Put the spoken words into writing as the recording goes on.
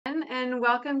everyone.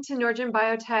 Welcome to Norgen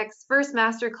Biotek's first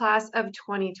masterclass of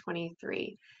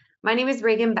 2023. My name is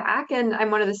Reagan Back, and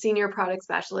I'm one of the senior product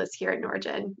specialists here at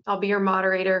Norgen. I'll be your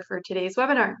moderator for today's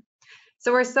webinar.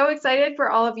 So we're so excited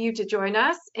for all of you to join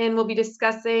us, and we'll be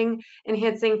discussing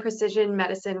enhancing precision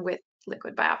medicine with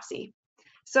liquid biopsy.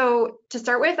 So to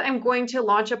start with, I'm going to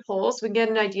launch a poll so we can get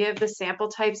an idea of the sample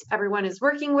types everyone is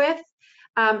working with.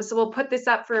 So we'll put this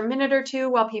up for a minute or two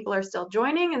while people are still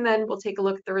joining, and then we'll take a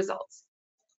look at the results.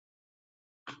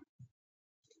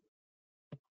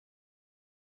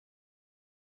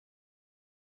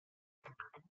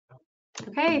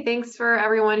 Okay, thanks for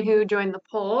everyone who joined the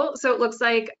poll. So it looks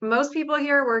like most people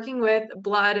here are working with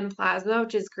blood and plasma,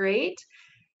 which is great.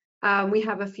 We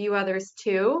have a few others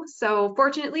too. So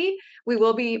fortunately, we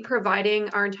will be providing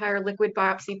our entire liquid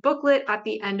biopsy booklet at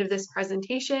the end of this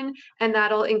presentation, and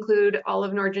that'll include all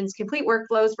of Norgen's complete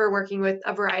workflows for working with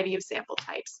a variety of sample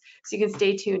types. So you can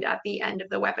stay tuned at the end of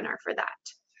the webinar for that.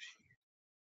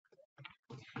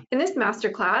 In this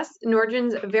masterclass,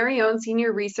 Norgen's very own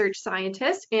senior research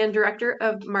scientist and director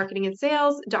of marketing and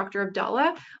sales, Dr.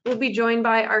 Abdalla, will be joined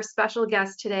by our special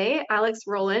guest today, Alex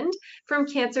Rolland from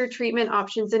Cancer Treatment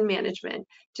Options and Management,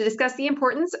 to discuss the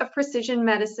importance of precision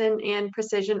medicine and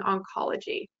precision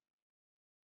oncology.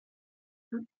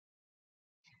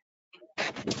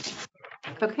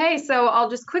 Okay, so I'll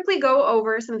just quickly go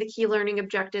over some of the key learning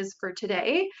objectives for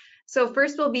today. So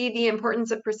first will be the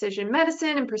importance of precision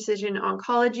medicine and precision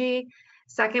oncology.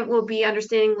 Second will be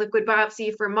understanding liquid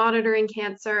biopsy for monitoring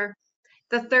cancer.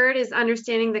 The third is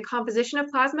understanding the composition of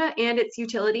plasma and its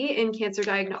utility in cancer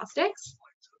diagnostics.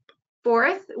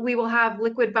 Fourth, we will have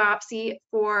liquid biopsy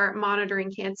for monitoring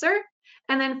cancer.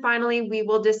 And then finally, we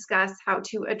will discuss how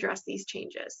to address these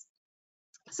changes.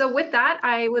 So with that,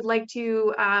 I would like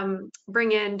to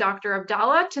bring in Dr.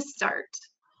 Abdalla to start.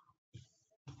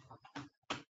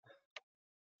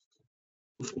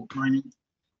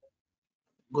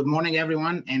 Good morning,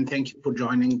 everyone, and thank you for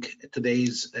joining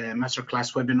today's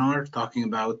masterclass webinar talking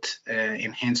about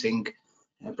enhancing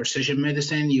precision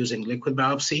medicine using liquid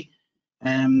biopsy.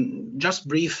 Just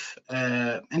brief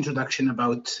introduction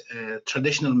about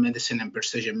traditional medicine and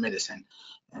precision medicine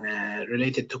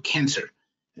related to cancer.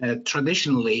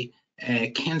 Traditionally,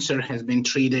 cancer has been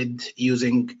treated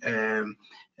using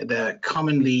the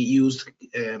commonly used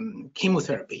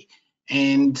chemotherapy.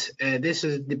 And this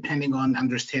is depending on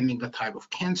understanding the type of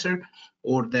cancer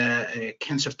or the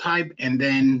cancer type, and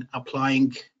then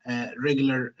applying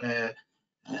regular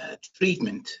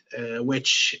treatment,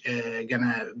 which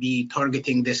gonna be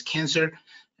targeting this cancer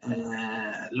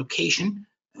location,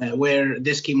 where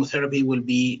this chemotherapy will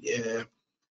be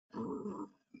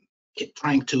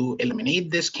trying to eliminate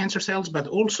this cancer cells, but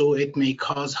also it may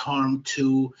cause harm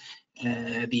to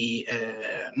the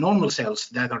normal cells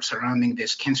that are surrounding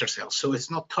this cancer cells. So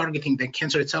it's not targeting the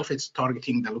cancer itself, it's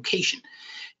targeting the location.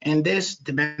 And this,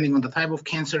 depending on the type of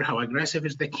cancer, how aggressive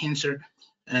is the cancer,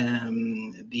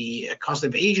 the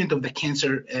causative agent of the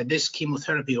cancer, this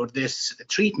chemotherapy or this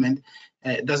treatment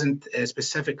doesn't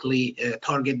specifically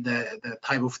target the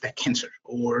type of the cancer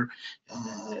or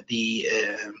the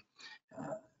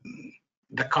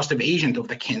causative agent of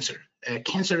the cancer.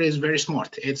 Cancer is very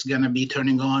smart. It's going to be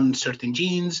turning on certain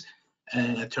genes,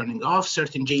 turning off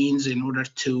certain genes in order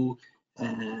to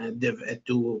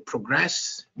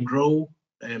progress, grow,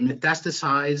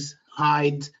 metastasize,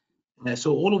 hide.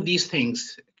 So all of these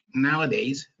things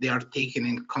nowadays, they are taken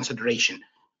in consideration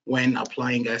when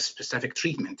applying a specific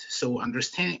treatment. So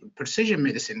understanding precision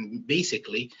medicine,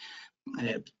 basically,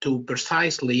 to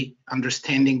precisely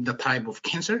understanding the type of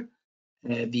cancer,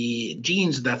 the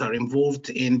genes that are involved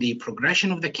in the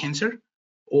progression of the cancer,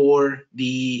 or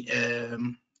the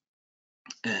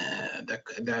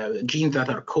genes that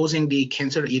are causing the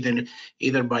cancer,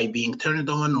 either by being turned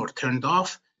on or turned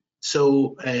off.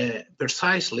 So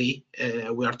precisely,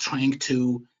 we are trying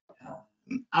to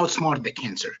outsmart the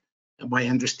cancer by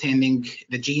understanding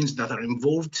the genes that are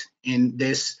involved in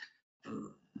this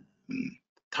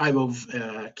type of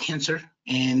cancer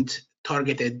and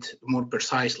targeted more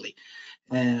precisely.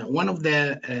 One of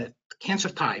the cancer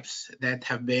types that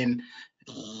have been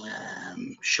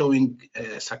showing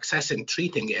success in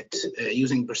treating it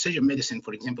using precision medicine,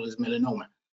 for example, is melanoma.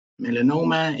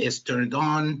 Melanoma is turned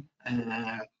on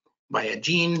by a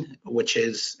gene which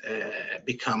is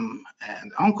become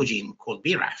an oncogene called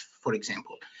BRAF, for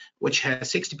example, which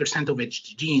has 60% of its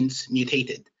genes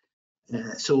mutated.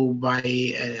 So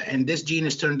and this gene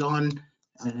is turned on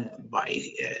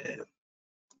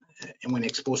when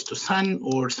exposed to sun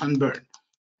or sunburn.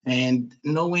 And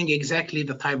knowing exactly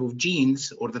the type of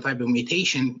genes or the type of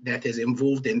mutation that is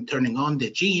involved in turning on the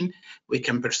gene, we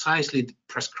can precisely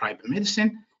prescribe a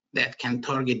medicine that can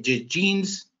target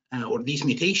genes or these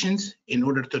mutations in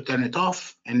order to turn it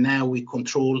off, and now we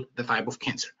control the type of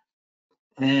cancer.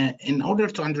 In order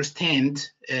to understand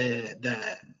the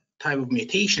type of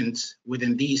mutations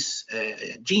within these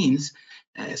genes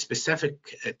specific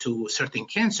to certain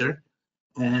cancer,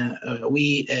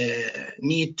 we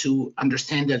need to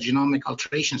understand the genomic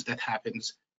alterations that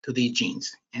happens to these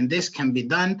genes. And this can be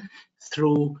done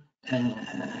through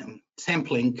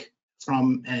sampling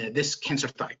from this cancer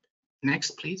type.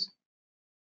 Next, please.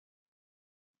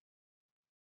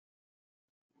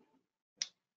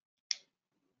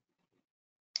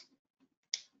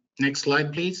 Next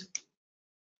slide, please.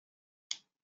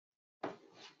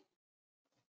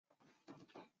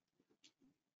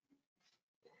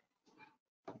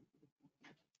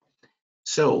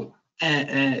 So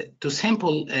to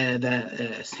sample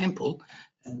the sample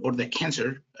or the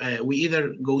cancer, we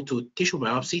either go to tissue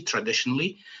biopsy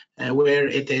traditionally, where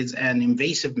it is an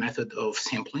invasive method of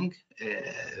sampling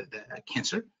the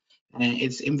cancer.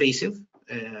 It's invasive,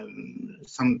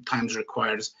 sometimes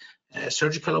requires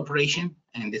surgical operation,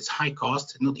 and it's high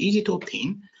cost, not easy to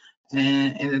obtain,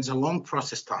 and it's a long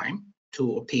process time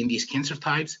to obtain these cancer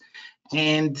types.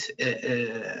 And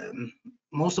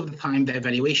most of the time, the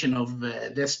evaluation of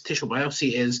this tissue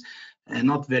biopsy is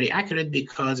not very accurate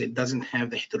because it doesn't have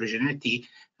the heterogeneity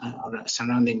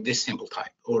surrounding this sample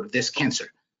type or this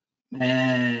cancer.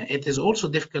 It is also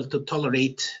difficult to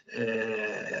tolerate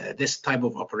this type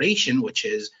of operation, which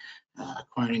is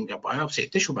acquiring a biopsy, a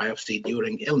tissue biopsy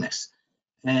during illness.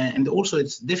 And also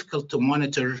it's difficult to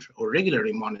monitor or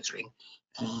regularly monitoring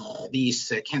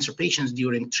these cancer patients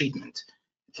during treatment.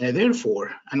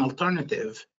 Therefore, an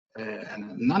alternative, a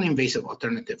non-invasive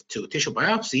alternative to tissue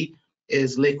biopsy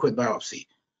is liquid biopsy.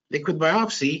 Liquid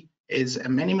biopsy is a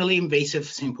minimally invasive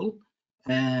sample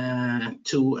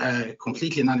to a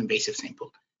completely non-invasive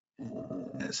sample.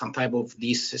 Some type of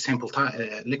these sample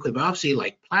liquid biopsy,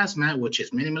 like plasma, which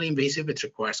is minimally invasive, it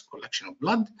requires collection of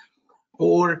blood,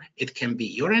 or it can be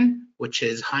urine, which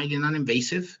is highly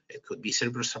non-invasive. It could be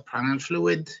cerebrospinal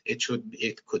fluid.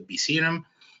 It could be serum,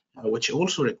 which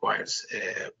also requires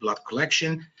blood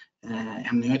collection,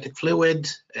 amniotic fluid,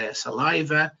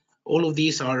 saliva. All of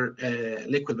these are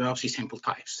liquid biopsy sample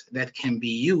types that can be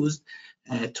used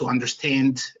to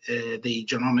understand the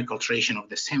genomic alteration of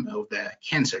the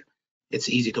cancer. It's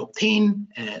easy to obtain,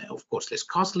 of course, less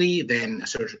costly than a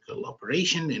surgical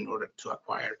operation in order to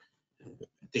acquire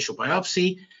tissue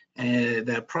biopsy.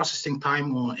 The processing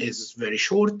time is very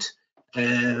short,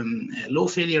 low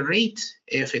failure rate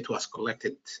if it was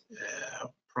collected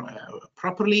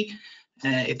properly.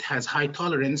 It has high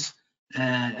tolerance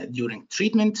during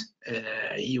treatment.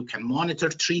 You can monitor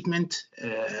treatment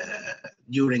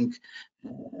during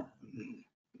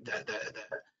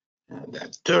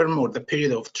the term or the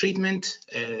period of treatment.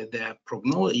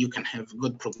 You can have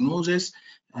good prognosis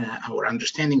or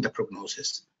understanding the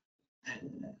prognosis.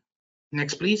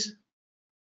 Next, please.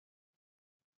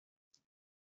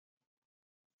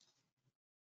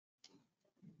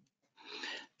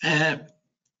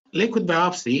 Liquid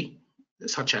biopsy,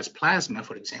 such as plasma,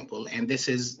 for example, and this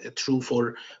is true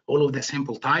for all of the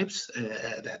sample types,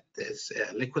 that is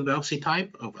a liquid biopsy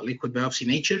type of a liquid biopsy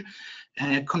nature,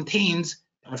 contains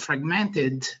a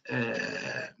fragmented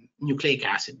nucleic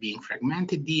acid, being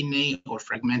fragmented DNA or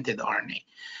fragmented RNA.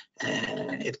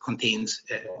 It contains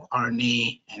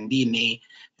RNA and DNA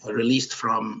released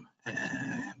from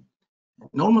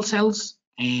normal cells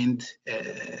and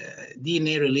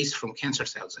DNA released from cancer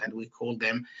cells, and we call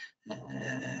them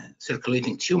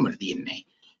circulating tumor DNA.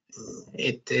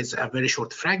 It is a very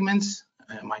short fragments.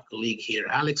 My colleague here,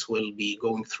 Alex, will be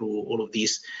going through all of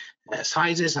these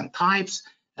sizes and types.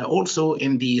 Also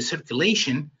in the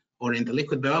circulation or in the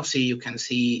liquid biopsy, you can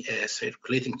see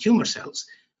circulating tumor cells,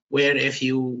 where if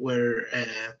you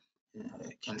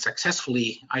can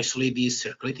successfully isolate these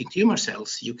circulating tumor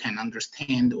cells, you can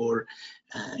understand or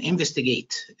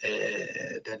investigate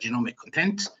the genomic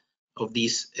content of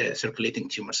these circulating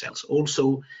tumor cells.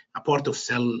 Also, a part of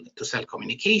cell-to-cell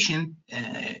communication,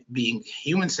 being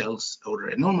human cells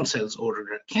or normal cells or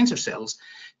cancer cells,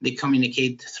 they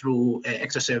communicate through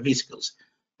extracellular vesicles.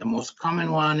 The most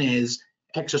common one is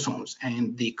exosomes,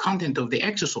 and the content of the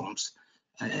exosomes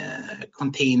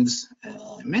contains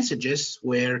messages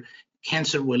where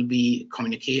cancer cells will be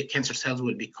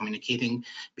communicating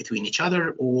between each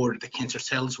other, or the cancer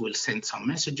cells will send some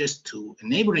messages to a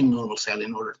neighboring normal cell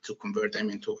in order to convert them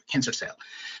into a cancer cell.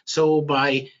 So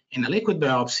in a liquid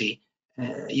biopsy,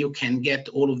 you can get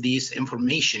all of these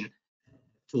information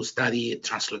to study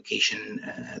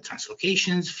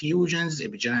translocations, fusions,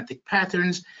 epigenetic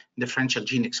patterns, differential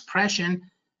gene expression,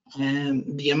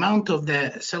 the amount of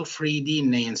the cell-free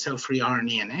DNA and cell-free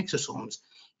RNA and exosomes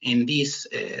in these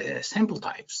sample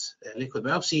types, liquid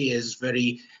biopsy, is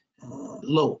very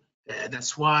low.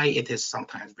 That's why it is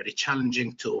sometimes very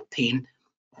challenging to obtain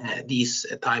these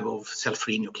type of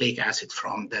cell-free nucleic acid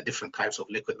from the different types of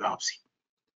liquid biopsy.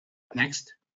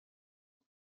 Next.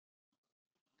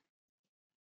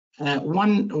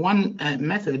 One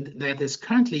method that is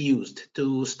currently used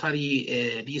to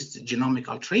study these genomic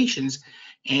alterations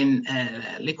in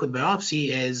liquid biopsy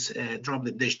is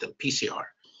droplet digital PCR.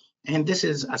 And this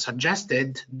is a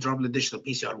suggested droplet digital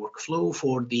PCR workflow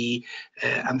for the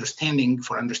understanding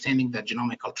the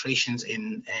genomic alterations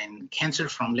in cancer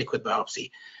from liquid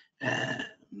biopsy.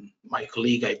 My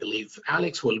colleague, I believe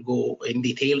Alex, will go in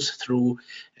details through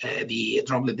the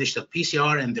droplet digital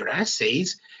PCR and their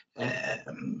assays.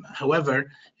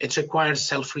 However, it requires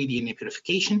cell-free DNA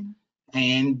purification,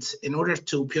 and in order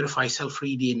to purify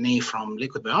cell-free DNA from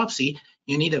liquid biopsy,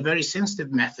 you need a very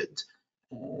sensitive method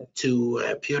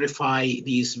to purify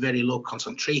these very low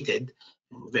concentrated,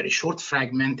 very short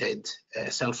fragmented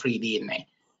cell-free DNA.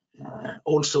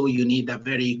 Also, you need a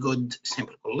very good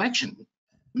sample collection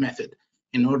method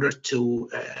in order to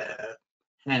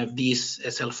have these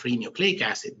cell-free nucleic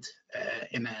acid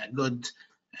in a good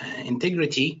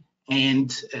integrity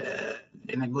and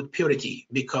in a good purity,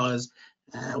 because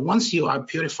once you are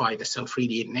purified the cell-free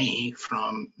DNA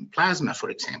from plasma, for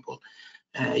example,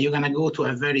 you're going to go to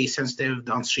a very sensitive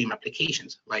downstream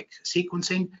applications like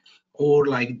sequencing or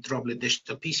like droplet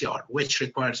digital PCR, which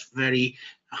requires very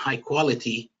high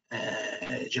quality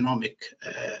genomic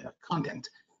content.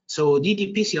 So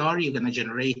ddPCR, you're going to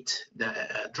generate the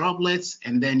droplets,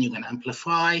 and then you're going to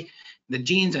amplify the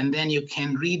genes, and then you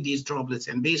can read these droplets,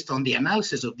 and based on the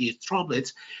analysis of these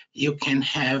droplets, you can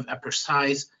have a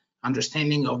precise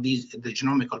understanding of the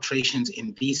genomic alterations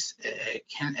in these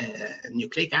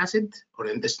nucleic acid, or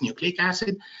in this nucleic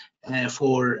acid,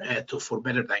 for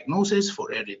better diagnosis,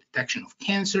 for early detection of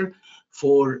cancer,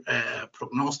 for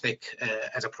prognostic,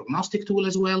 as a prognostic tool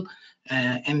as well.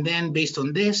 And then based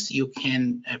on this, you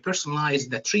can personalize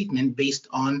the treatment based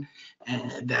on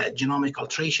the genomic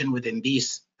alteration within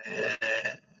these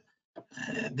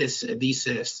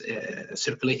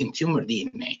circulating tumor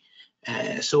DNA.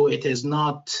 So it is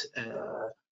not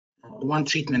one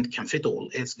treatment can fit all.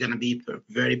 It's going to be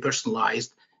very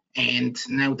personalized, and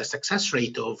now the success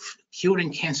rate of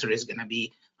curing cancer is going to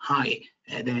be high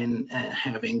than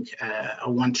having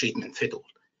a one treatment fit all.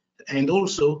 And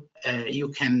also, you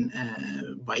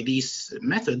can, by these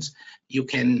methods, you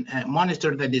can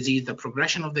monitor the disease, the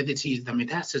progression of the disease, the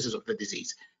metastasis of the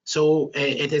disease. So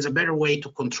it is a better way to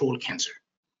control cancer.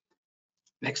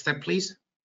 Next step, please.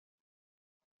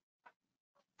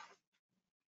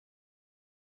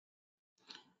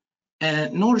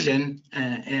 Norgen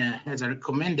has a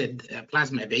recommended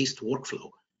plasma-based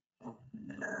workflow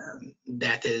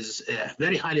that is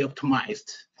very highly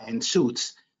optimized and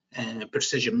suits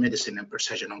precision medicine and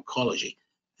precision oncology,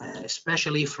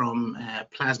 especially from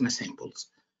plasma samples.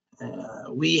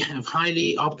 We have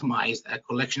highly optimized a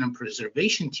collection and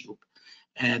preservation tube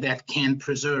that can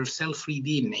preserve cell-free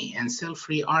DNA and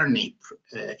cell-free RNA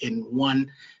in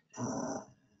one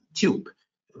tube.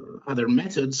 Other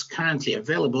methods currently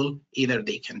available, either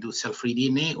they can do cell-free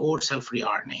DNA or cell-free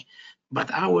RNA, but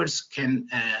ours can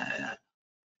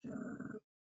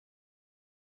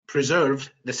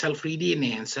preserve the cell-free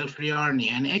DNA and cell-free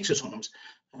RNA and exosomes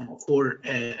for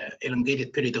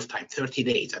elongated period of time, 30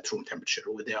 days at room temperature,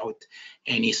 without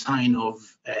any sign of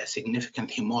significant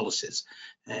hemolysis,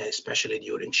 especially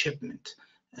during shipment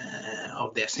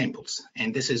of their samples.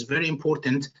 And this is very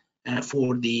important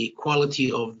for the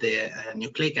quality of the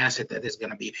nucleic acid that is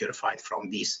going to be purified from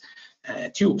these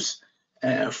tubes.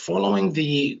 Following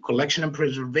the collection and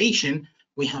preservation,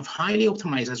 we have highly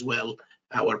optimized as well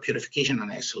our purification and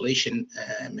isolation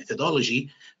methodology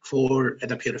for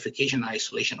the purification and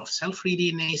isolation of cell-free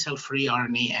DNA, cell-free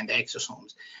RNA, and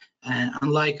exosomes.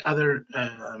 Unlike other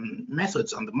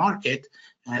methods on the market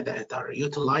that are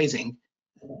utilizing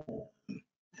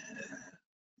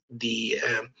the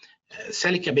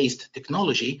silica-based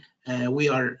technology, we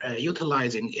are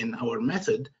utilizing in our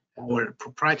method our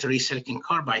proprietary silicon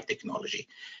carbide technology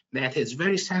that is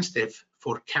very sensitive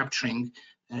for capturing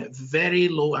very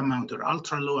low amount or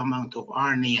ultra low amount of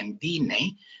RNA and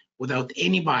DNA without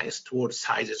any bias towards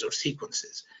sizes or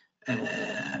sequences.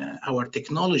 Our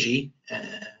technology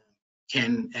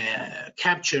can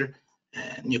capture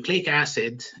nucleic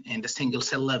acid in the single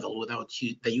cell level without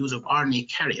the use of RNA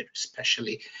carrier,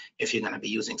 especially if you're going to be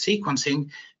using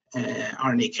sequencing.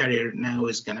 RNA carrier now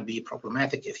is going to be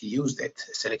problematic if you use that.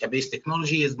 Silica-based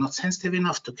technology is not sensitive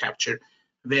enough to capture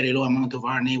very low amount of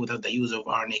RNA without the use of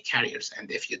RNA carriers. And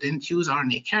if you didn't use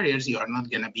RNA carriers, you are not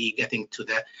going to be getting to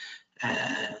the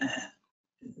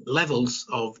levels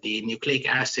of the nucleic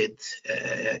acid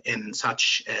in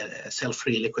such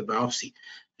cell-free liquid biopsy.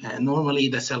 Normally,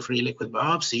 the cell-free liquid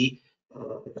biopsy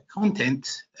content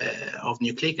of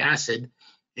nucleic acid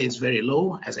is very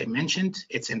low. As I mentioned,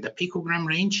 it's in the picogram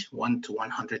range, 1 to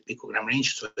 100 picogram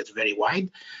range, so it's very wide.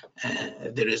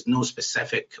 There is no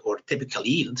specific or typical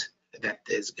yield that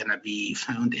is going to be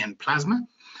found in plasma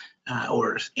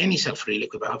or any cell-free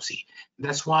liquid biopsy.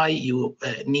 That's why you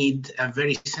need a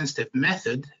very sensitive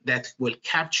method that will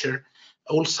capture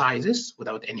all sizes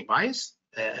without any bias,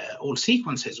 all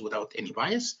sequences without any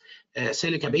bias,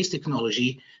 silica-based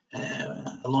technology,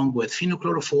 along with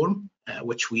phenochloroform,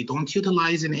 which we don't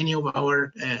utilize in any of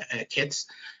our kits,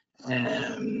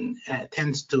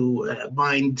 tends to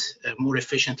bind more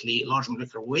efficiently large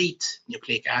molecular weight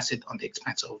nucleic acid on the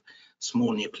expense of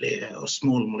small nucleic or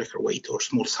small molecular weight or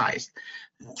small size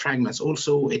fragments.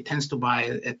 Also, it tends to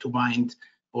bind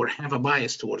or have a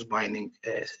bias towards binding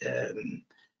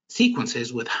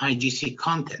sequences with high GC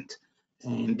content,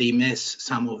 and they miss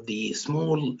some of the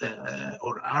small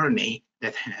or RNA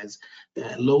that has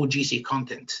low GC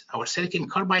content. Our silicon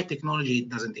carbide technology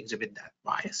doesn't exhibit that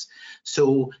bias.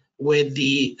 So with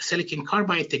the silicon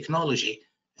carbide technology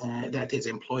that is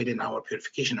employed in our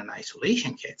purification and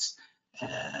isolation kits,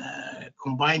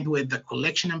 combined with the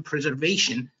collection and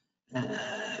preservation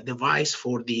device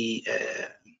for the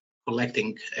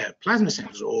collecting plasma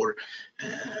samples or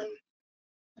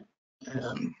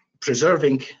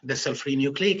preserving the cell-free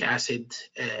nucleic acid,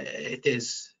 it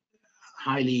is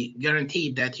highly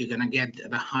guaranteed that you're going to get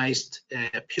the highest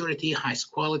purity, highest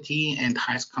quality, and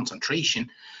highest concentration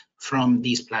from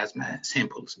these plasma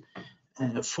samples.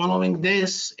 Following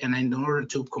this, and in order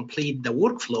to complete the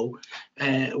workflow,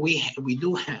 we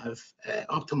do have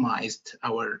optimized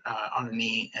our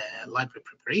RNA library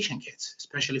preparation kits,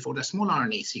 especially for the small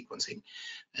RNA sequencing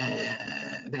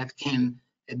that can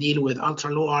deal with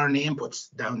ultra-low RNA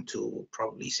inputs down to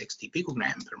probably 60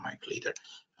 picogram per microliter.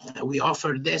 We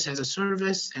offer this as a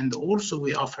service, and also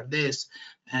we offer this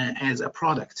as a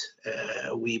product.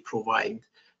 We provide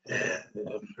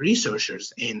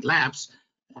researchers and labs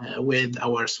with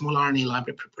our small RNA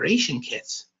library preparation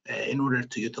kits in order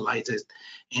to utilize it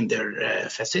in their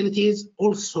facilities.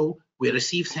 Also, we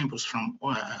receive samples from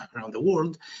around the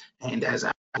world, and as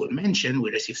I will mention,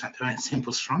 we receive some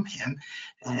samples from him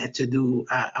to do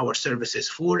our services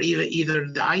for either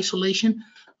the isolation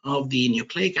of the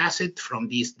nucleic acid from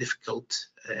these difficult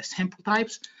sample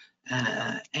types,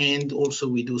 and also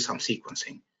we do some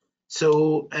sequencing.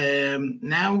 So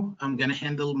now I'm going to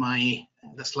handle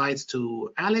the slides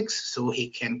to Alex so he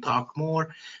can talk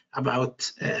more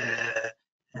about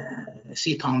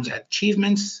CTOAM's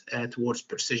achievements towards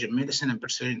precision medicine and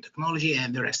precision technology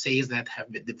and their assays that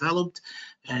have been developed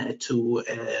to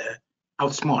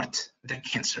outsmart the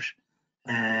cancer.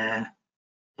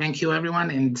 Thank you,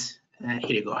 everyone, and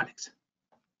here you go, Alex.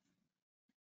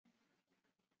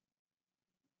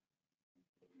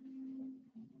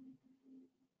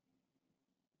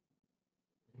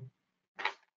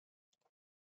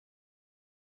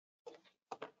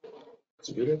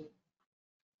 Computer.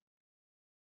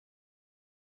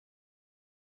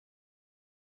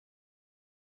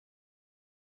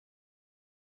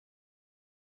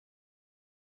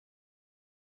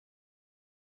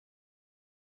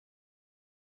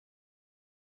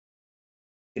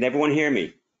 Can everyone hear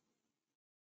me?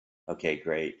 Okay,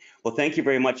 great. Well, thank you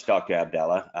very much, Dr.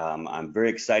 Abdalla. I'm very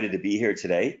excited to be here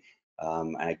today.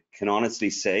 I can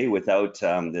honestly say, without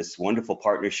this wonderful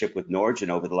partnership with Norgen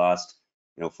over the last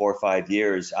 4 or 5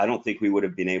 years, I don't think we would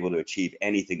have been able to achieve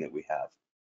anything that we have.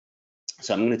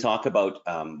 So I'm going to talk about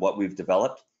what we've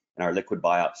developed in our liquid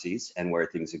biopsies and where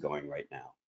things are going right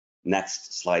now.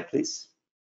 Next slide, please.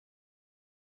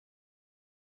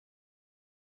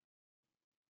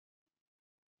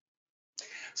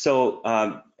 So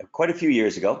quite a few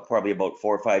years ago, probably about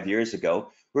 4 or 5 years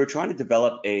ago, we were trying to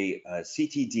develop a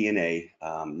ctDNA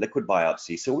liquid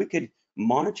biopsy so we could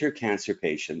monitor cancer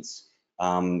patients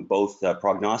both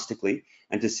prognostically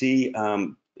and to see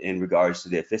in regards to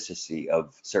the efficacy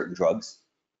of certain drugs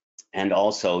and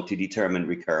also to determine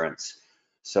recurrence.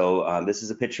 So this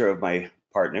is a picture of my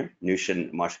partner,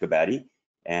 Nushin Mashkabadi,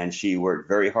 and she worked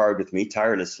very hard with me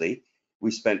tirelessly. We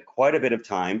spent quite a bit of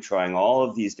time trying all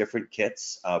of these different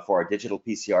kits for our digital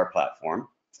PCR platform.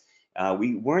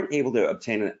 We weren't able to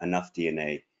obtain enough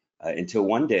DNA until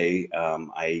one day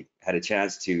I had a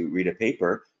chance to read a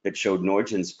paper that showed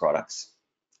Norgen's products,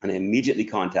 and I immediately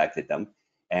contacted them,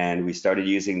 and we started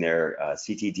using their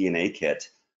ctDNA kit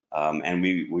And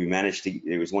we managed to,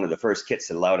 it was one of the first kits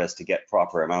that allowed us to get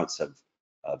proper amounts of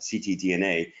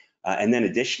ctDNA. And then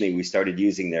additionally, we started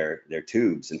using their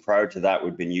tubes. And prior to that,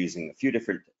 we'd been using a few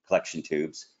different collection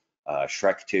tubes,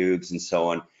 Shrek tubes and so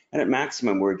on. And at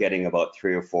maximum, we're getting about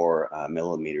 3 or 4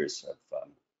 milliliters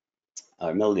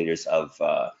of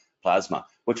plasma,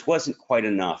 which wasn't quite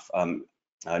enough.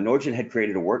 Norgen had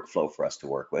created a workflow for us to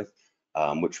work with,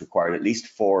 which required at least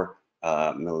 4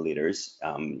 milliliters.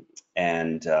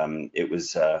 It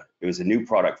was a new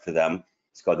product for them.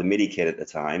 It's called the MIDI kit at the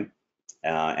time.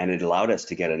 And it allowed us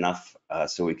to get enough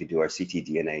so we could do our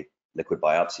ctDNA liquid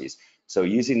biopsies. So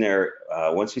using their,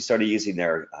 once we started using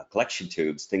their collection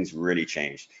tubes, things really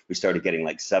changed. We started getting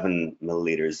like 7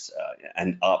 milliliters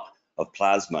and up of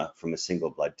plasma from a single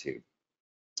blood tube.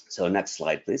 So next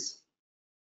slide, please.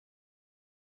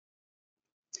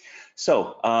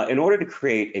 So in order to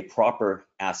create a proper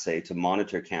assay to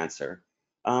monitor cancer,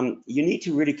 you need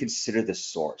to really consider the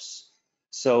source.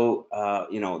 So,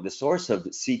 the source of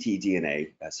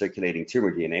ctDNA, circulating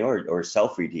tumor DNA or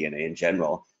cell-free DNA in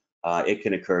general, it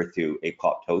can occur through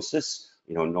apoptosis,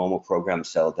 normal programmed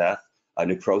cell death,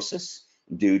 necrosis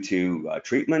due to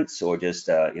treatments or just,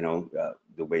 the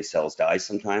way cells die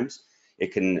sometimes.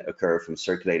 It can occur from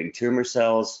circulating tumor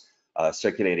cells,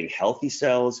 circulating healthy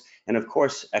cells, and of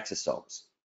course, exosomes,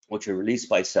 which are released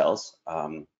by cells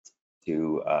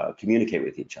to communicate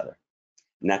with each other.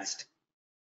 Next.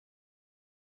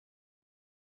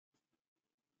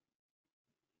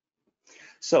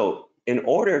 So in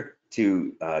order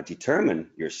to determine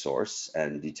your source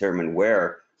and determine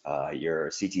where your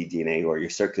ctDNA or your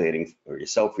circulating or your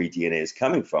cell-free DNA is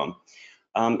coming from,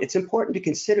 it's important to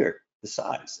consider the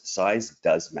size. Size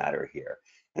does matter here.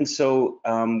 And so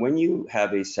when you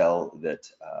have a cell that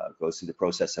goes through the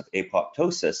process of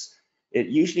apoptosis, it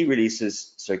usually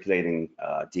releases circulating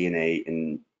DNA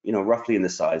in, roughly in the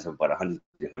size of about 100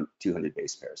 to 200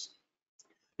 base pairs.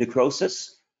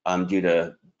 Necrosis, due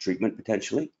to treatment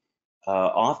potentially,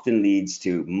 often leads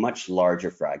to much larger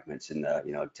fragments in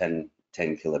the 10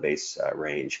 kilobase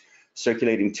range.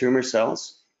 Circulating tumor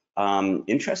cells,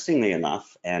 interestingly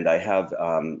enough, and I have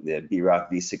the BRAF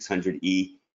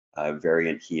V600E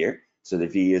variant here. So the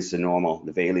V is the normal,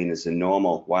 the valine is the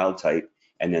normal wild type,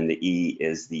 and then the E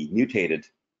is the mutated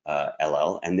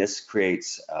LL, and this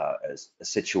creates a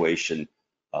situation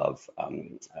of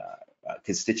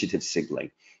constitutive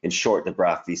signaling. In short, the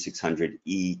BRAF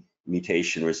V600E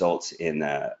mutation results in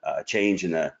a change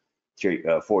in the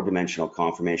 4-dimensional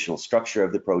conformational structure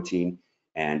of the protein,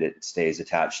 and it stays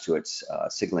attached to its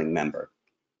signaling member.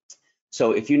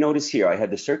 So if you notice here, I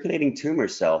had the circulating tumor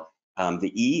cell.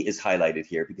 The E is highlighted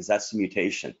here because that's the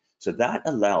mutation. So that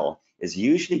allele is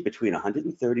usually between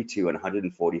 132 and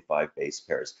 145 base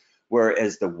pairs,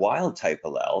 whereas the wild type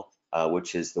allele,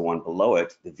 which is the one below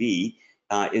it, the V,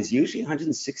 is usually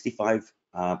 165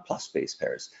 plus base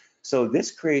pairs. So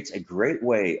this creates a great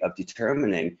way of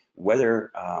determining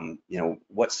whether,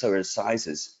 what sort of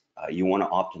sizes you want to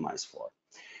optimize for.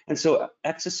 And so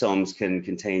exosomes can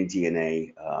contain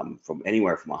DNA from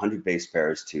anywhere from 100 base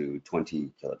pairs to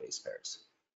 20 kilobase pairs.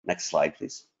 Next slide,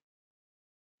 please.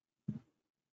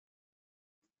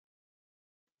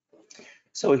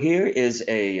 So here is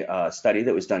a study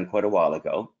that was done quite a while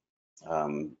ago.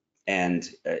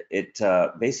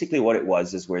 Basically what it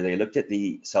was is where they looked at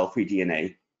the cell-free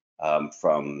DNA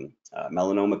from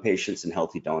melanoma patients and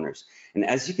healthy donors. And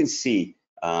as you can see,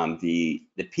 the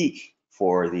peak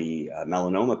for the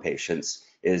melanoma patients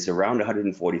is around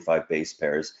 145 base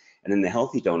pairs, and then the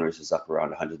healthy donors is up around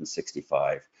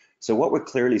 165. So what we're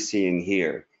clearly seeing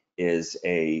here is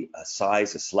a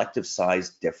selective size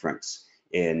difference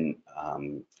in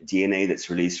DNA that's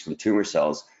released from tumor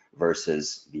cells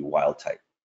versus the wild type.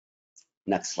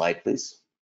 Next slide, please.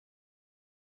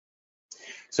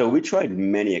 So we tried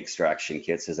many extraction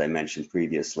kits, as I mentioned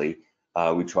previously.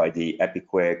 We tried the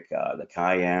EpiQuick, the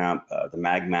CTOAM, the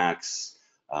MagMax,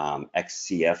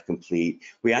 XCF Complete.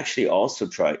 We actually also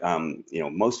tried,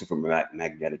 most of them are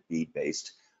magnetic bead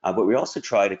based, but we also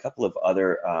tried a couple of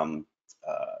other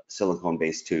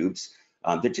silicone-based tubes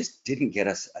that just didn't get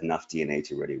us enough DNA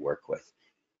to really work with.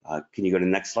 Can you go to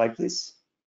the next slide, please?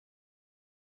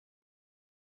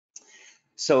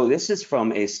 So this is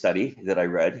from a study that I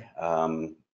read.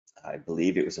 I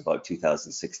believe it was about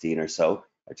 2016 or so,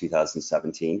 or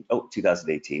 2017,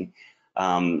 2018.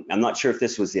 I'm not sure if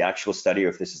this was the actual study or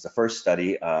if this is the first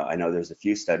study. I know there's a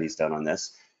few studies done on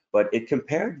this, but it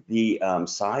compared the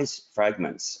size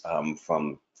fragments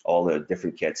from all the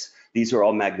different kits. These are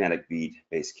all magnetic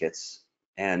bead-based kits.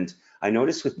 And I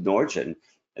noticed with Norgen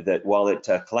that while it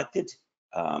collected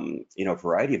a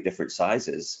variety of different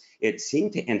sizes, it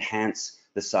seemed to enhance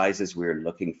the sizes we're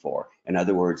looking for. In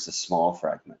other words, the small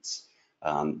fragments,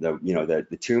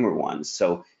 the tumor ones.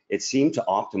 So it seemed to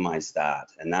optimize that,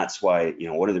 and that's why,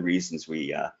 one of the reasons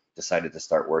we decided to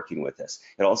start working with this.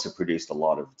 It also produced a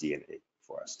lot of DNA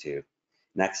for us too.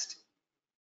 Next.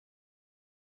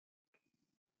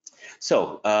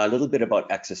 So a little bit about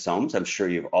exosomes. I'm sure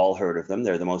you've all heard of them.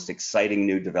 They're the most exciting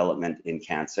new development in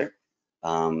cancer.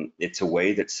 It's a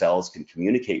way that cells can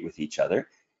communicate with each other.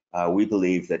 We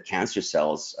believe that cancer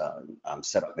cells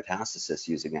set up metastasis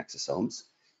using exosomes.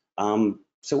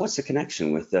 So what's the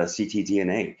connection with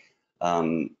ctDNA?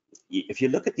 If you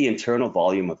look at the internal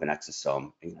volume of an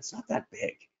exosome, it's not that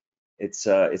big.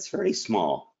 It's very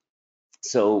small.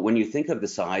 So when you think of the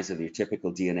size of your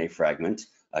typical DNA fragment,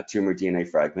 a tumor DNA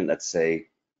fragment, let's say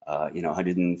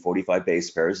 145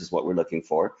 base pairs is what we're looking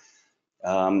for.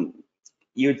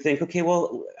 You'd think, okay,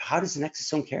 well, how does an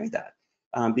exosome carry that?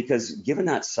 Because given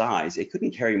that size, it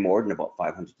couldn't carry more than about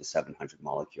 500 to 700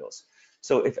 molecules.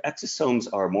 So if exosomes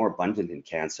are more abundant in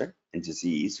cancer and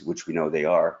disease, which we know they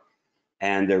are,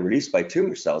 and they're released by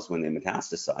tumor cells when they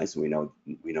metastasize, and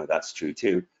we know that's true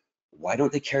too, why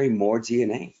don't they carry more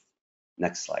DNA?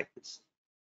 Next slide, please.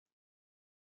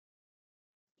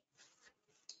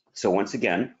 So once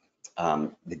again,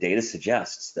 the data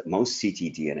suggests that most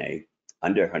ctDNA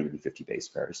under 150 base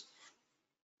pairs,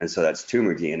 and so that's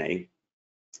tumor DNA,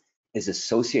 is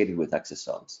associated with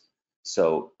exosomes.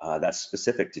 So that's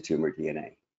specific to tumor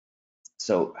DNA.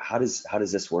 So how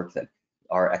does this work then?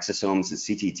 Are exosomes and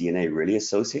ctDNA really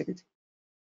associated?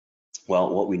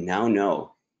 Well, what we now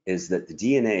know is that the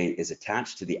DNA is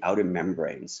attached to the outer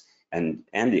membranes and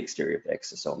the exterior of the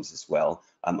exosomes as well,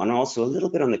 and also a little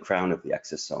bit on the crown of the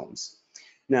exosomes.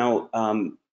 Now,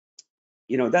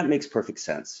 that makes perfect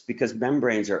sense because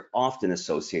membranes are often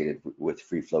associated with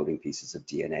free-floating pieces of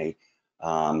DNA.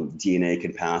 DNA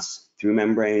can pass through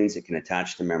membranes, it can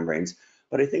attach to membranes,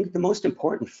 but I think the most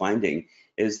important finding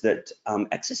is that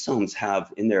exosomes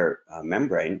have in their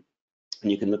membrane,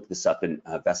 and you can look this up in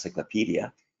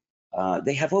Vesiclopedia,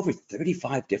 they have over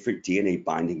 35 different DNA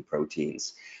binding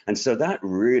proteins. And so that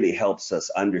really helps us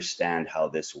understand how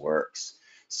this works.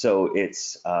 So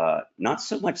it's not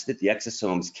so much that the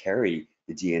exosomes carry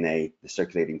the DNA, the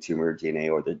circulating tumor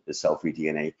DNA or the cell-free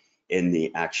DNA in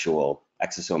the actual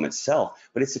exosome itself,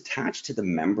 but it's attached to the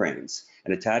membranes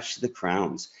and attached to the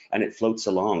crowns, and it floats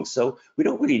along. So we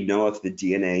don't really know if the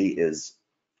DNA is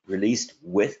released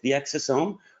with the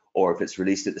exosome or if it's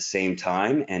released at the same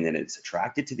time and then it's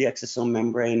attracted to the exosome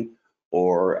membrane,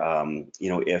 or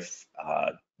if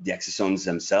the exosomes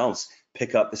themselves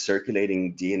pick up the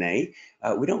circulating DNA.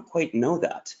 We don't quite know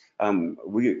that.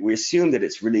 We assume that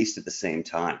it's released at the same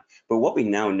time, but what we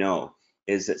now know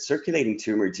is that circulating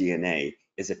tumor DNA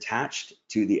is attached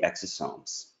to the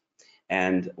exosomes.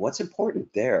 And what's important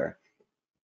there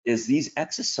is these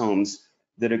exosomes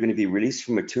that are going to be released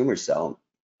from a tumor cell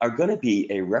are going to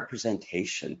be a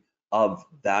representation of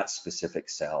that specific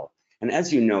cell. And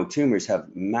as you know, tumors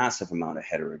have massive amount of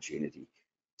heterogeneity.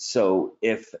 So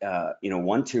if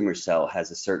one tumor cell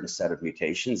has a certain set of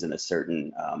mutations and a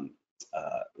certain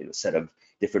set of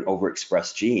different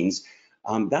overexpressed genes,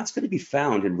 that's going to be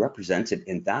found and represented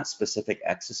in that specific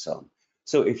exosome.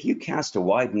 So if you cast a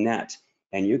wide net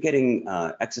and you're getting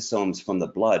exosomes from the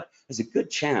blood, there's a good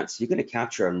chance you're going to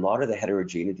capture a lot of the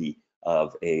heterogeneity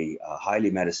of a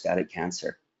highly metastatic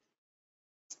cancer.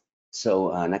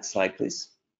 So next slide, please.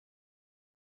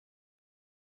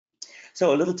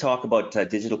 So a little talk about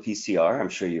digital PCR. I'm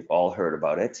sure you've all heard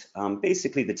about it.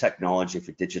 Basically, the technology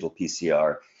for digital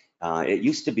PCR, it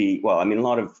used to be, well, I mean, a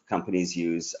lot of companies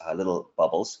use little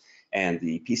bubbles, and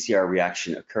the PCR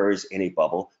reaction occurs in a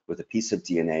bubble with a piece of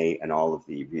DNA and all of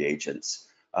the reagents.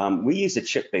 We use a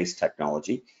chip-based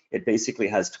technology. It basically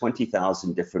has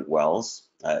 20,000 different wells.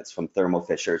 It's from Thermo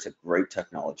Fisher. It's a great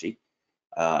technology.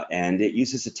 And it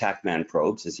uses the TaqMan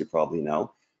probes, as you probably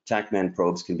know. TaqMan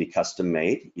probes can be custom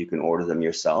made. You can order them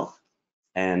yourself.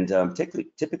 And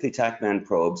typically TaqMan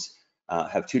probes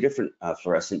have two different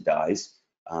fluorescent dyes.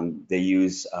 They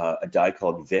use a dye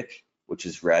called VIC, which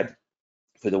is red,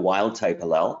 for the wild type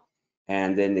allele.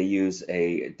 And then they use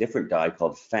a different dye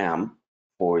called FAM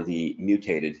for the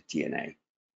mutated DNA.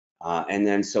 And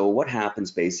then so what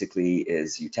happens basically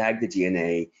is you tag the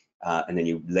DNA and then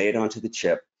you lay it onto the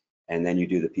chip, and then you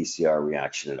do the PCR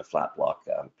reaction in a flat block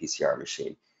PCR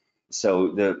machine. So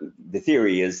the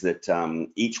theory is that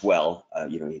each well,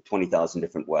 20,000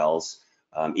 different wells,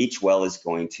 each well is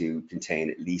going to contain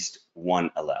at least one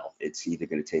allele. It's either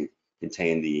going to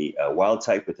contain the wild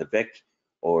type with the VIC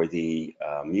or the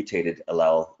mutated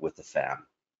allele with the FAM.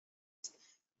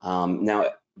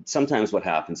 Now, sometimes what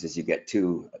happens is you get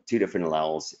two different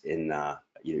alleles in,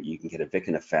 you can get a Vic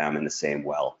and a FAM in the same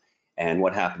well. And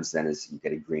what happens then is you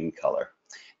get a green color.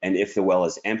 And if the well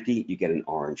is empty, you get an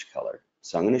orange color.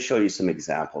 So I'm going to show you some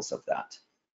examples of that.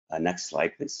 Next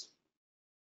slide, please.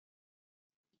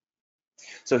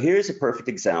 So here's a perfect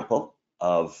example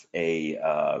of a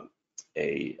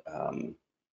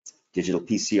digital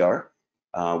PCR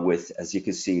with, as you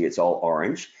can see, it's all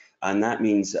orange, and that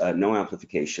means no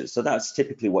amplification. So that's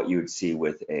typically what you would see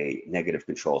with a negative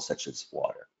control such as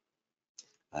water.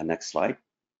 Next slide.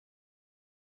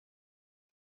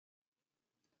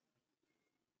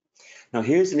 Now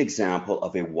here's an example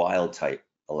of a wild type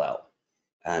allele.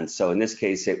 And so in this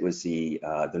case, it was the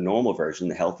normal version,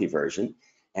 the healthy version.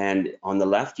 And on the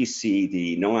left, you see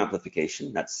the no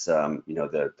amplification. That's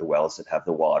the wells that have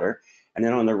the water. And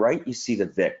then on the right, you see the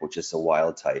Vic, which is a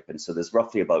wild type. And so there's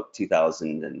roughly about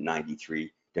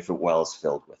 2,093 different wells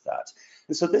filled with that.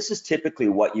 And so this is typically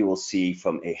what you will see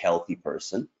from a healthy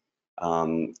person.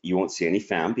 You won't see any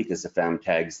FAM because the FAM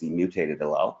tags the mutated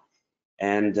allele.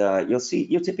 And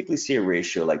you'll typically see a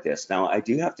ratio like this. Now, I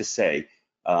do have to say,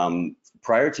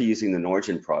 prior to using the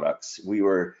Norgen products, we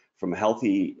were from a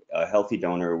healthy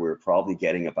donor, we were probably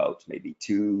getting about maybe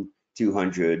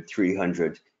 200,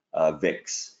 300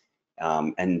 VICs.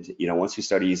 And once we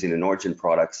started using the Norgen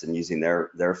products and using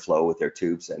their flow with their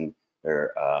tubes and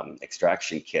their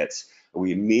extraction kits,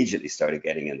 we immediately started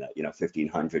getting in that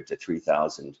 1,500 to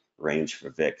 3,000 range for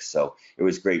VICs. So it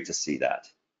was great to see that.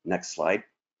 Next slide.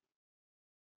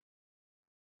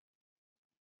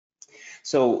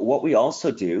 So what we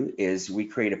also do is we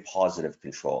create a positive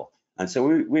control. And so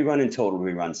we run in total,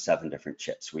 we run 7 different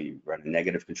chips. We run a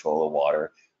negative control of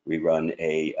water. We run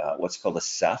a what's called a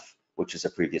Ceph, which is a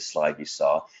previous slide you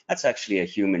saw. That's actually a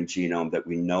human genome that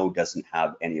we know doesn't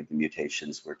have any of the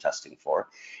mutations we're testing for.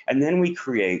 And then we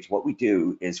create, what we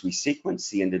do is we sequence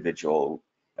the individual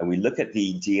and we look at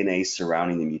the DNA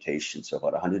surrounding the mutation. So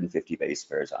about 150 base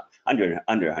pairs, under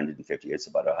 150, it's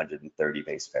about 130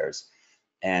 base pairs.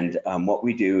 And what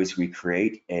we do is we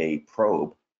create a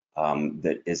probe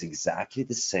that is exactly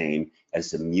the same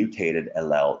as the mutated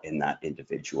allele in that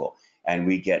individual. And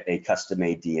we get a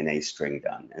custom-made DNA string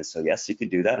done. And so yes, you could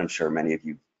do that. I'm sure many of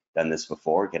you have done this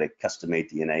before, get a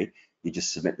custom-made DNA. You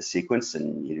just submit the sequence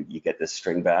and you get this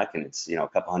string back, and it's a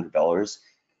couple $100.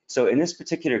 So in this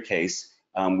particular case,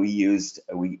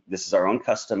 this is our own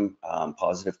custom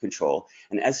positive control.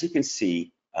 And as you can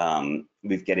see,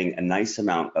 we're getting a nice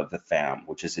amount of the FAM,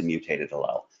 which is a mutated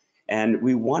allele. And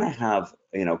we want to have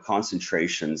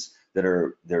concentrations that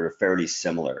are fairly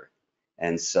similar.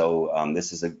 And so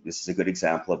this is a good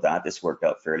example of that. This worked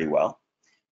out fairly well.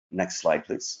 Next slide,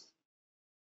 please.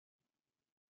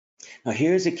 Now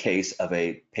here's a case of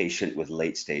a patient with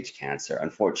late stage cancer.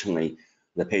 Unfortunately,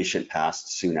 the patient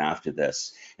passed soon after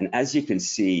this. And as you can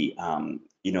see,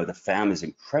 the FAM is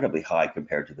incredibly high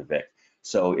compared to the Vic.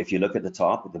 So if you look at the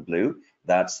top of the blue,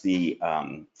 that's the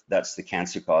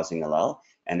cancer-causing allele.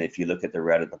 And if you look at the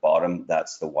red at the bottom,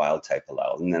 that's the wild type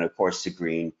allele. And then of course the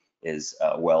green is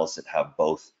wells that have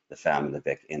both the FAM and the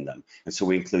Vic in them. And so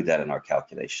we include that in our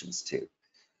calculations too.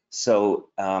 So,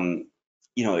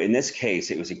 in this case,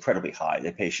 it was incredibly high.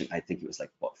 The patient, I think it was like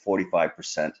about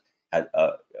 45%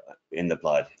 in the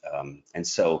blood. And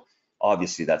so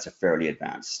obviously that's a fairly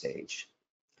advanced stage.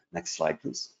 Next slide,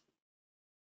 please.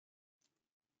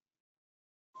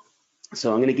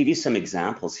 So I'm going to give you some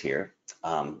examples here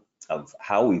of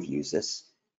how we've used this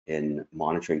in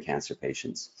monitoring cancer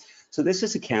patients. So this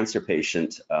is a cancer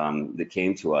patient that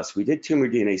came to us. We did tumor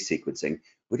DNA sequencing.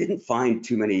 We didn't find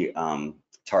too many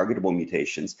targetable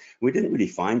mutations. We didn't really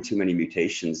find too many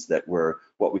mutations that were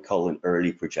what we call an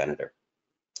early progenitor.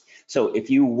 So if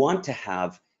you want to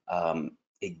have a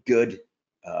good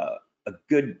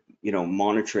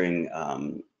monitoring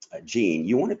gene,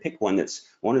 you want to pick one that's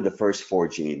one of the first 4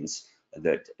 genes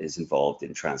that is involved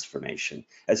in transformation.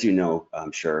 As you know,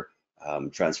 I'm sure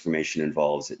transformation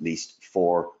involves at least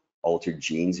 4 altered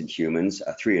genes in humans,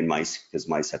 3 in mice, because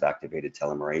mice have activated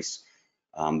telomerase.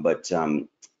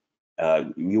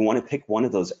 You want to pick one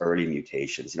of those early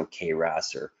mutations,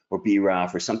 KRAS or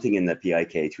BRAF or something in the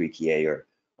PIK3KA or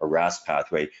RAS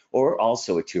pathway, or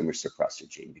also a tumor suppressor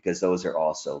gene, because those are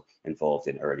also involved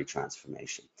in early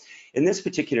transformation. In this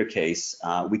particular case,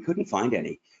 we couldn't find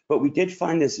any, but we did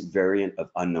find this variant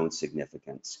of unknown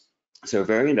significance. So a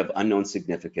variant of unknown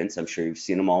significance, I'm sure you've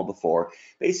seen them all before.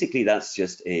 Basically, that's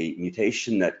just a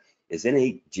mutation that is in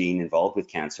a gene involved with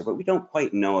cancer, but we don't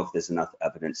quite know if there's enough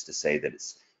evidence to say that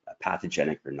it's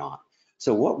pathogenic or not.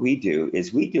 So what we do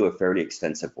is we do a fairly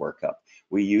extensive workup.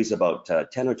 We use about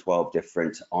 10 or 12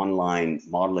 different online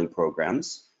modeling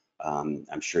programs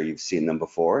I'm sure you've seen them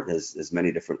before. There's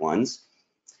many different ones.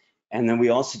 And then we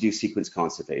also do sequence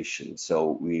conservation.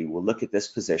 So we will look at this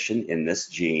position in this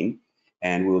gene,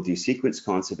 and we'll do sequence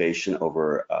conservation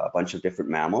over a bunch of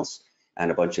different mammals and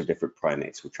a bunch of different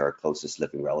primates, which are our closest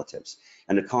living relatives.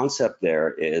 And the concept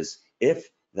there is if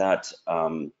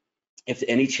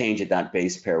any change at that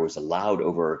base pair was allowed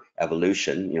over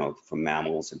evolution, from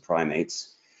mammals and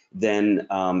primates, then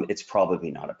it's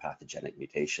probably not a pathogenic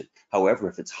mutation. However,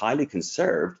 if it's highly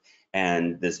conserved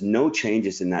and there's no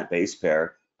changes in that base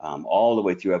pair all the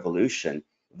way through evolution,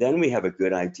 then we have a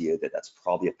good idea that that's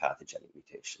probably a pathogenic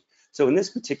mutation. So in this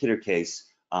particular case,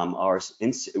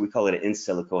 we call it an in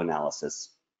silico analysis.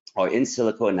 Our in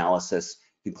silico analysis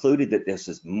concluded that this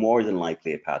is more than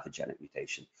likely a pathogenic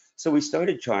mutation. So we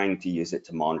started trying to use it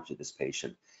to monitor this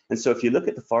patient. And so if you look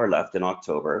at the far left in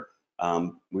October,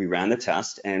 we ran the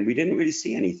test and we didn't really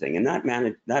see anything. And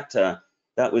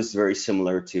that was very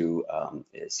similar to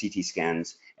CT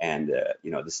scans and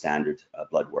the standard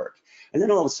blood work. And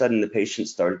then all of a sudden the patient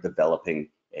started developing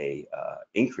a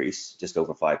increase just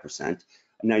over 5%.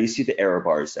 Now you see the error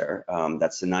bars there.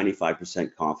 That's the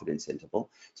 95% confidence interval.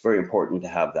 It's very important to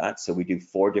have that. So we do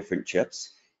 4 different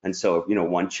chips. And so if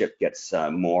one chip gets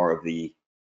more of the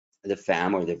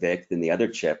FAM or the VIC than the other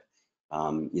chip,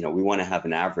 we want to have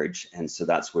an average. And so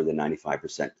that's where the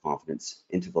 95% confidence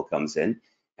interval comes in.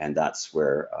 And that's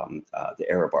where the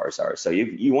error bars are. So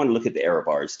you want to look at the error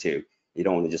bars too. You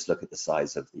don't want to just look at the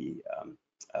size of the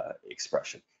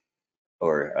expression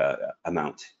or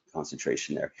amount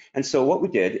concentration there. And so what we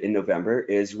did in November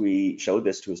is we showed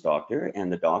this to his doctor,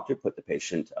 and the doctor put the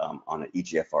patient on an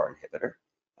EGFR inhibitor.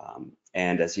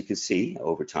 And as you can see,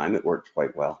 over time, it worked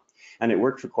quite well. And it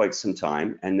worked for quite some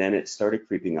time, and then it started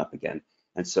creeping up again.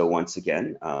 And so once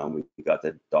again, we got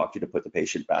the doctor to put the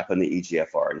patient back on the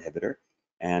EGFR inhibitor,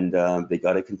 and they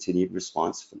got a continued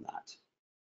response from that.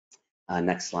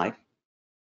 Next slide.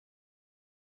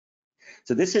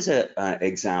 So this is an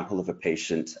example of a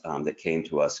patient that came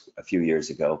to us a few years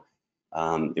ago,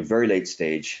 a very late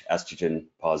stage estrogen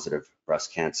positive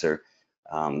breast cancer.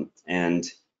 The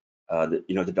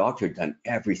doctor had done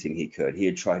everything he could. He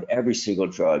had tried every single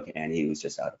drug and he was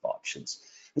just out of options.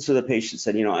 And so the patient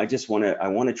said, I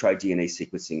want to try DNA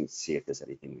sequencing to see if there's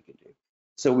anything we can do.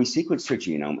 So we sequenced her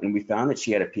genome and we found that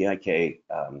she had a PIK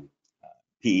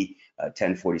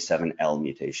P1047L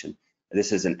mutation.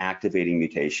 This is an activating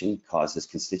mutation, causes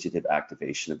constitutive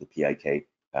activation of the PIK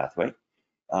pathway.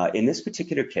 In this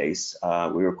particular case,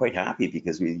 we were quite happy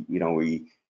because we knew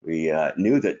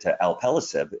that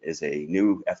alpelisib is a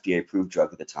new FDA-approved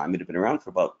drug at the time. It had been around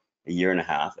for about a year and a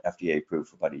half, FDA approved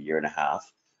for about a year and a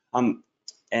half.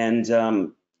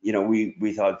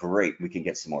 We thought, great, we can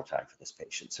get some more time for this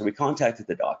patient. So we contacted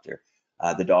the doctor.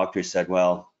 The doctor said,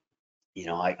 well,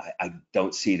 I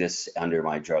don't see this under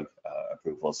my drug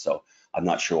approval, so I'm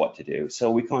not sure what to do.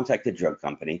 So we contacted the drug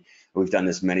company. We've done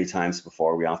this many times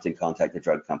before. We often contact the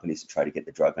drug companies to try to get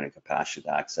the drug on a compassionate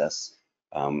access.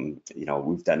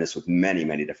 We've done this with many,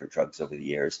 many different drugs over the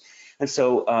years. And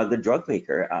so the drug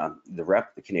maker,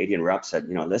 the Canadian rep said,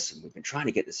 listen, we've been trying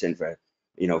to get this in for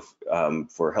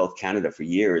Health Canada for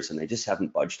years, and they just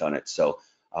haven't budged on it. So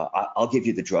I'll give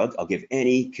you the drug. I'll give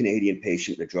any Canadian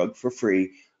patient the drug for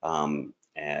free.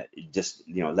 Just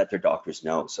let their doctors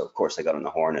know. So of course I got on the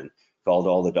horn and called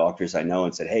all the doctors I know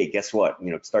and said, hey, guess what?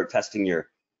 Start testing your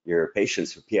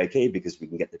patients for PIK because we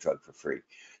can get the drug for free.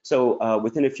 So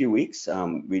within a few weeks,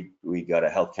 we got a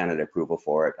Health Canada approval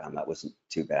for it. That wasn't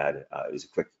too bad. It was a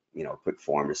quick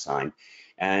form to sign.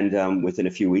 And within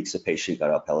a few weeks, the patient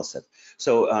got alpelisib.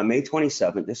 So May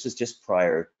 27th, this was just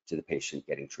prior to the patient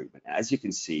getting treatment. As you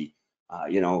can see,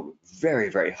 very,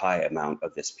 very high amount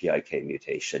of this PIK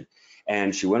mutation.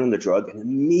 And she went on the drug and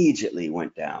immediately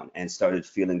went down and started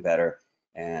feeling better,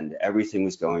 and everything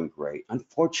was going great.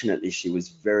 Unfortunately, she was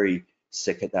very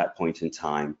sick at that point in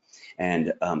time,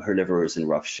 and her liver was in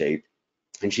rough shape,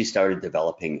 and she started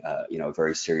developing a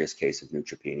very serious case of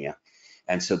neutropenia.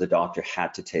 And so the doctor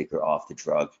had to take her off the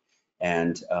drug.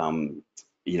 And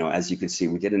as you can see,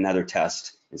 we did another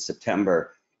test in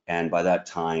September, and by that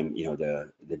time,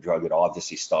 the drug had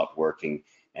obviously stopped working,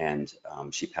 and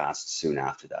she passed soon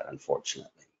after that,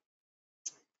 unfortunately.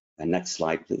 And next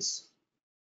slide, please.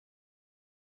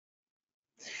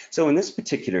 So in this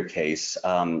particular case,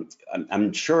 I'm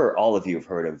sure all of you have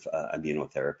heard of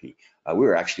immunotherapy. We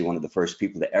were actually one of the first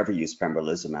people to ever use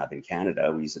pembrolizumab in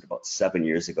Canada. We used it about 7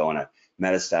 years ago on a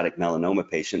metastatic melanoma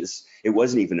patient. It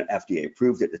wasn't even FDA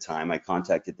approved at the time. I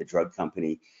contacted the drug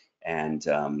company, and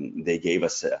they gave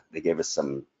us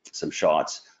some some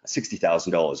shots,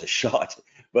 $60,000 a shot,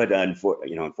 but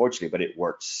unfortunately, but it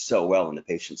worked so well, and the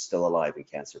patient's still alive and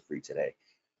cancer-free today.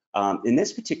 In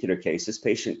this particular case, this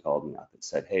patient called me up and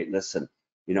said, "Hey, listen,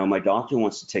 my doctor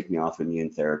wants to take me off immune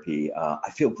therapy. I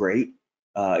feel great,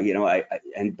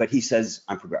 but he says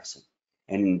I'm progressing."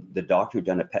 And the doctor had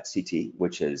done a PET CT,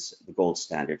 which is the gold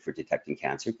standard for detecting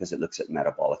cancer because it looks at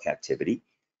metabolic activity.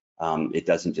 It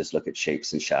doesn't just look at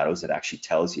shapes and shadows. It actually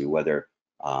tells you whether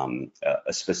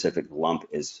a specific lump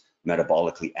is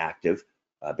metabolically active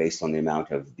based on the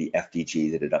amount of the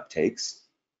FDG that it uptakes.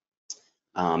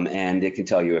 And it can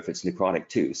tell you if it's necrotic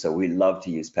too. So we love to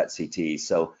use PET CT.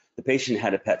 So the patient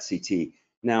had a PET CT.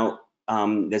 Now,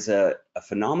 there's a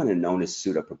phenomenon known as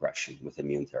pseudoprogression with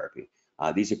immune therapy.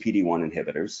 These are PD-1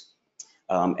 inhibitors.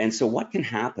 And so what can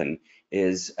happen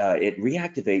is it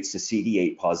reactivates the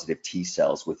CD8 positive T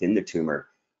cells within the tumor.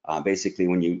 Basically,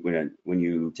 when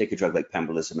you take a drug like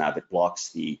pembrolizumab, it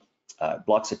blocks a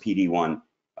PD-1,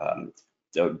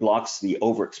 so it blocks the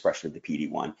overexpression of the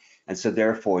PD-1, and so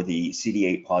therefore the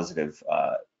CD8 positive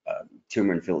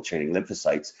tumor infiltrating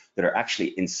lymphocytes that are actually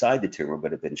inside the tumor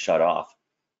but have been shut off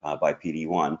by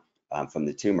PD-1 from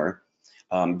the tumor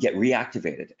get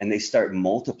reactivated, and they start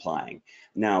multiplying.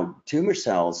 Now, tumor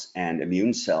cells and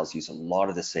immune cells use a lot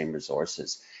of the same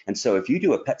resources, and so if you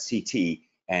do a PET CT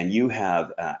and you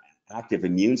have an active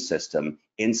immune system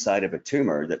inside of a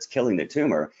tumor that's killing the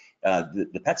tumor,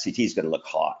 the PET CT is going to look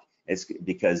hot. It's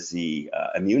because the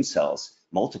immune cells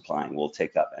multiplying will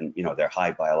take up, and their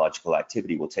high biological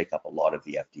activity will take up a lot of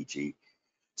the FDG.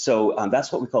 So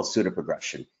that's what we call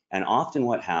pseudoprogression. And often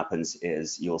what happens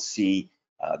is you'll see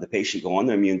the patient go on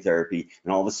their immune therapy,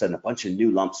 and all of a sudden a bunch of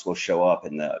new lumps will show up,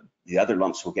 and the other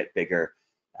lumps will get bigger.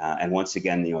 And once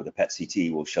again, the PET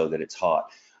CT will show that it's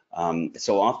hot.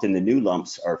 So often the new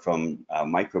lumps are from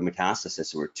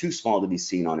micrometastasis, who are too small to be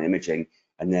seen on imaging.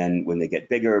 And then when they get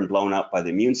bigger and blown up by the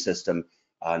immune system,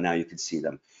 now you can see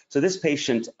them. So this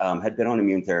patient had been on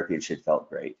immune therapy and she had felt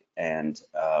great. And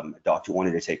a doctor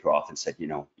wanted to take her off and said,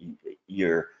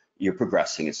 you're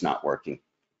progressing, it's not working.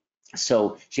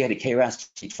 So she had a KRAS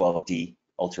G12D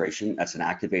alteration. That's an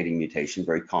activating mutation,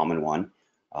 very common one,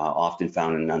 often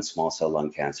found in non-small cell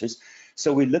lung cancers.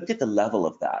 So we looked at the level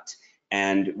of that,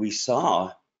 and we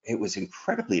saw it was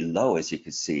incredibly low, as you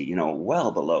could see,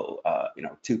 well below,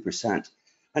 2%.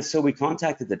 And so we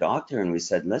contacted the doctor and we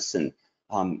said, listen,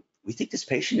 we think this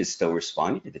patient is still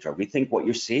responding to the drug. We think what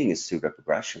you're seeing is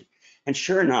pseudoprogression. And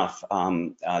sure enough,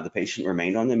 the patient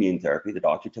remained on the immune therapy. The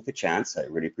doctor took a chance. I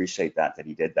really appreciate that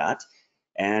he did that.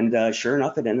 And sure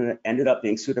enough, it ended up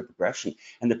being pseudoprogression.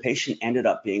 And the patient ended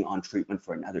up being on treatment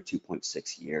for another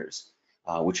 2.6 years,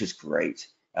 which is great.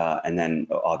 And then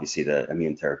obviously the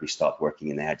immune therapy stopped working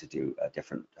and they had to do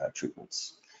different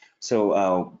treatments.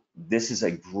 So this is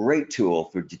a great tool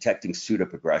for detecting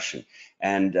pseudoprogression.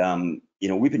 And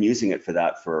we've been using it for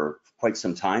that for quite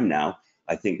some time now.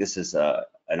 I think this is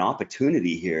an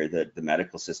opportunity here that the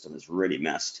medical system has really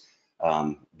missed,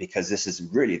 because this is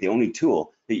really the only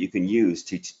tool that you can use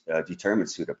to determine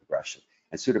pseudoprogression.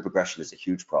 And pseudoprogression is a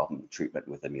huge problem in treatment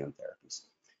with immune therapies.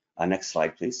 Next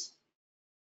slide, please.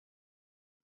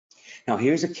 Now,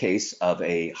 here's a case of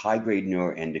a high-grade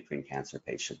neuroendocrine cancer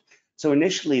patient. So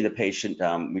initially, the patient,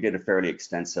 we did a fairly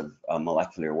extensive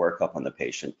molecular workup on the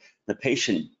patient. The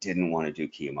patient didn't want to do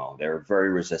chemo. They were very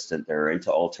resistant. They were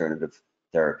into alternative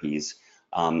therapies.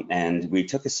 And we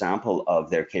took a sample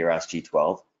of their KRAS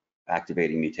G12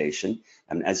 activating mutation.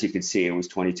 And as you can see, it was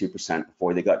 22%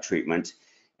 before they got treatment.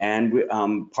 And we,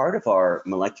 part of our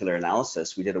molecular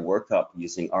analysis, we did a workup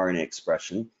using RNA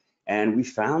expression. And we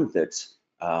found that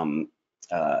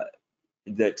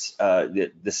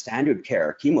the standard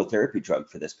care chemotherapy drug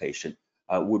for this patient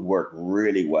would work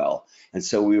really well. And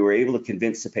so we were able to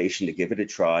convince the patient to give it a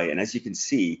try. And as you can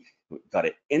see, we got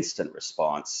an instant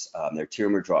response. Their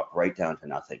tumor dropped right down to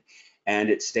nothing. And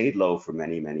it stayed low for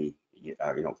many,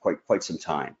 quite some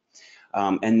time.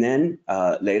 And then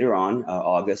later on,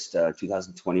 August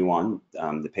 2021,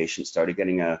 the patient started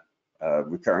getting a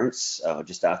recurrence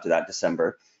just after that,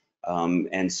 December.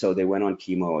 And so they went on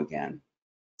chemo again.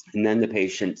 And then the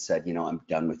patient said, I'm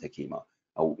done with the chemo.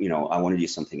 I want to do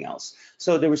something else.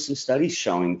 So there were some studies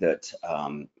showing that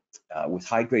with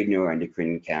high-grade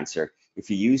neuroendocrine cancer, if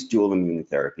you use dual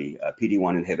immunotherapy, a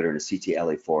PD-1 inhibitor and a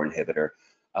CTLA-4 inhibitor,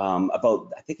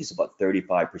 I think it's about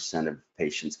 35% of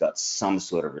patients got some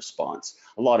sort of response.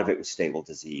 A lot of it was stable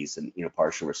disease and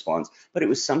partial response, but it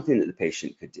was something that the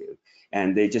patient could do,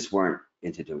 and they just weren't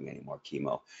into doing any more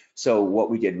chemo. So what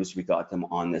we did was we got them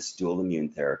on this dual immune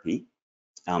therapy,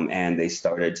 and they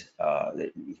started.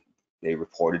 They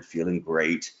reported feeling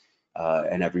great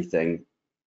and everything.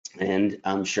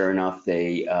 And sure enough,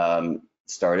 they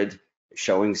started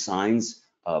showing signs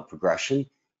of progression.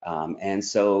 And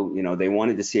so, they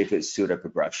wanted to see if it's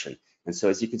pseudoprogression. And so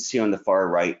as you can see on the far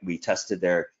right, we tested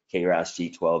their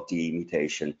KRAS G12D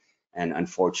mutation, and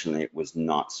unfortunately it was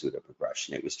not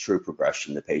pseudoprogression. It was true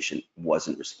progression. The patient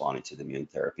wasn't responding to the immune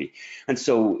therapy. And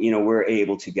so, we're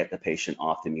able to get the patient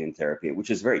off the immune therapy,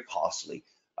 which is very costly.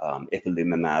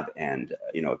 Ipilimumab and,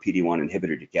 a PD-1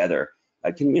 inhibitor together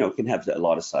can have a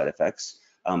lot of side effects,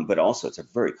 but also it's a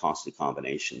very costly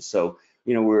combination. So,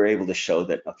 we were able to show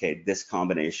that, okay, this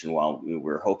combination, while we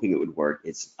were hoping it would work,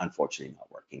 it's unfortunately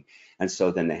not working. And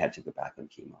so then they had to go back on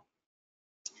chemo.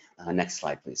 Next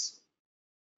slide, please.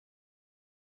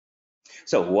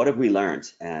 So what have we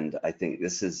learned? And I think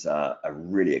this is a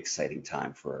really exciting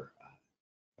time for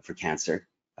cancer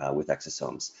with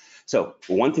exosomes. So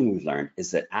one thing we've learned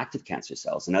is that active cancer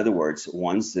cells, in other words,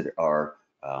 ones that are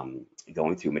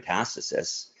going through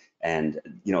metastasis, and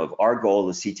if our goal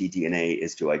of ctDNA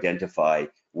is to identify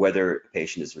whether a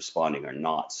patient is responding or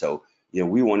not. So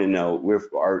we want to know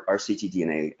our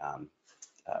ctDNA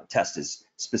test is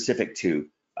specific to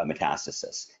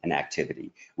metastasis and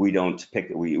activity. We don't pick.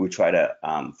 We try to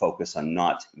focus on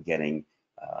not getting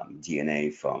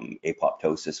DNA from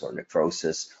apoptosis or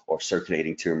necrosis or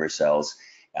circulating tumor cells,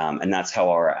 and that's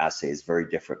how our assay is very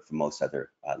different from most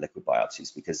other liquid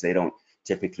biopsies, because they don't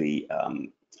typically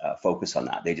focus on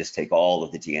that. They just take all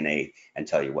of the DNA and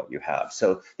tell you what you have.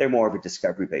 So they're more of a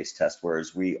discovery-based test,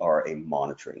 whereas we are a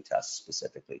monitoring test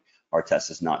specifically. Our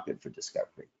test is not good for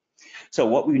discovery. So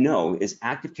what we know is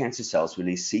active cancer cells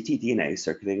release ctDNA,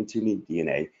 circulating tumor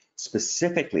DNA,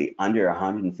 specifically under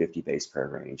 150 base pair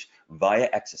range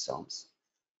via exosomes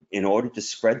in order to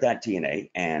spread that DNA.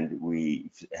 And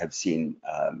we have seen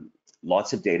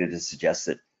lots of data to suggest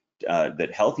that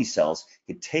that healthy cells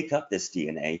could take up this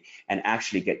DNA and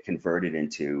actually get converted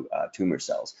into tumor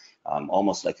cells,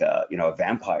 almost like a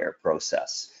vampire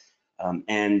process.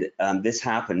 This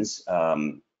happens.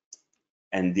 And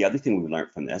the other thing we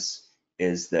learned from this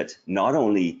is that not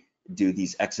only do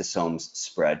these exosomes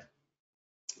spread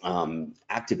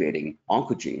activating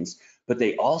oncogenes, but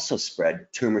they also spread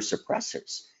tumor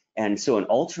suppressors. And so an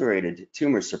alterated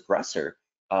tumor suppressor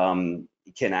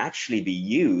can actually be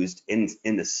used in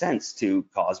the sense to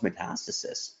cause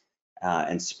metastasis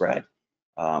and spread,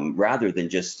 rather than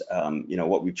just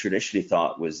what we traditionally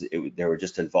thought was they were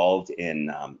just involved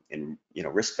in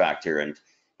risk factor and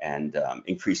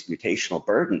increased mutational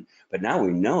burden. But now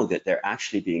we know that they're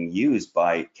actually being used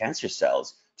by cancer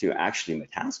cells to actually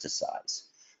metastasize.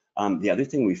 The other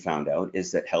thing we found out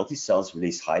is that healthy cells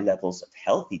release high levels of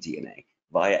healthy DNA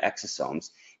via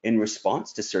exosomes in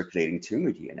response to circulating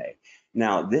tumor DNA.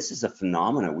 Now, this is a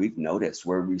phenomenon we've noticed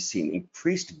where we've seen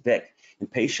increased VIC in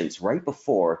patients right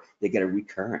before they get a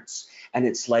recurrence. And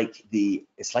it's like the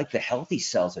healthy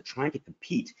cells are trying to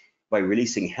compete by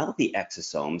releasing healthy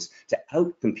exosomes to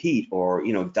outcompete or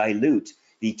dilute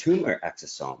the tumor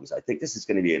exosomes. I think this is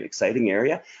going to be an exciting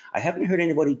area. I haven't heard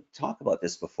anybody talk about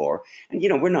this before, and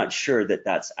we're not sure that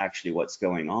that's actually what's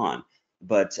going on.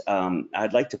 But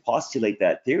I'd like to postulate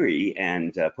that theory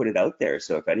and put it out there.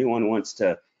 So if anyone wants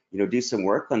to do some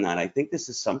work on that, I think this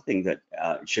is something that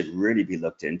should really be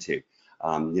looked into.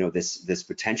 This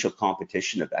potential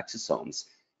competition of exosomes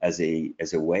as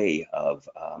a way of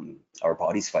our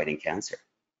bodies fighting cancer.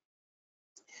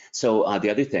 So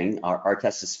the other thing, our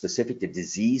test is specific to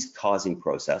disease-causing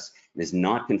process and is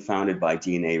not confounded by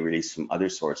DNA released from other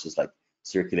sources like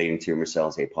circulating tumor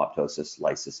cells, apoptosis,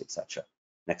 lysis, etc.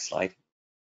 Next slide.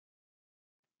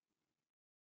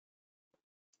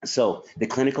 So the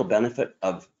clinical benefit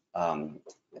of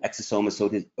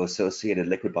exosome-associated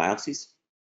liquid biopsies,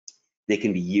 they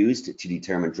can be used to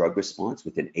determine drug response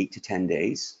within 8 to 10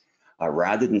 days,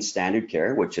 rather than standard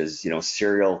care, which is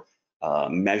serial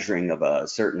measuring of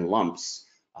certain lumps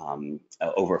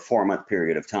over a 4-month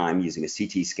period of time using a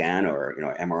CT scan or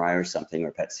MRI or something,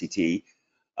 or PET CT.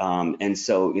 And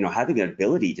so having the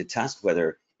ability to test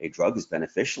whether a drug is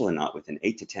beneficial or not within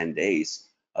 8 to 10 days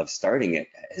of starting it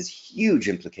has huge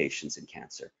implications in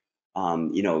cancer.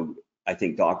 I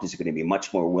think doctors are going to be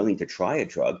much more willing to try a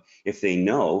drug if they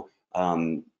know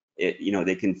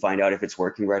they can find out if it's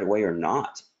working right away or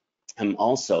not.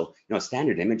 Also,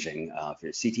 standard imaging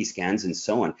for CT scans and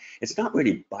so on, it's not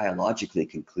really biologically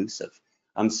conclusive.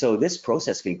 So this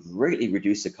process can greatly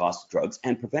reduce the cost of drugs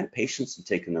and prevent patients from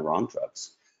taking the wrong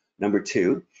drugs. Number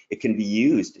 2, it can be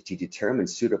used to determine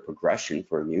pseudoprogression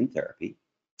for immune therapy.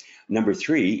 Number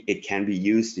 3, it can be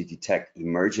used to detect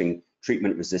emerging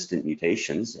treatment-resistant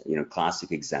mutations.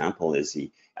 Classic example is the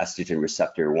estrogen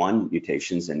receptor 1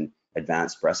 mutations in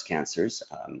advanced breast cancers.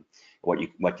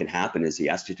 what can happen is the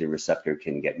estrogen receptor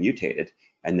can get mutated,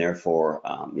 and therefore,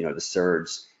 the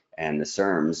SERDs and the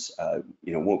SERMs,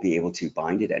 won't be able to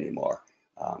bind it anymore.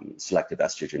 Selective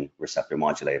estrogen receptor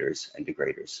modulators and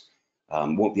degraders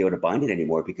won't be able to bind it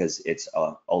anymore because it's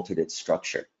altered its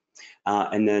structure.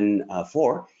 And then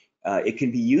 4, it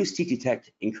can be used to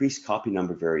detect increased copy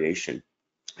number variation.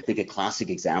 I think a classic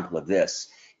example of this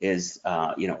is,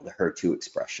 the HER2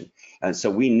 expression. And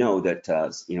so we know that,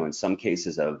 in some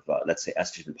cases of, let's say,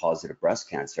 estrogen positive breast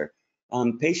cancer,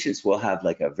 patients will have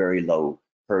like a very low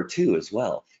HER2 as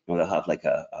well. They'll have like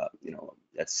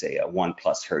let's say a 1+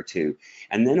 HER2.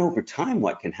 And then over time,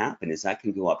 what can happen is that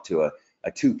can go up to a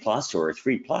 2+ or a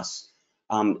 3+.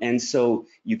 And so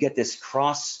you get this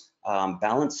cross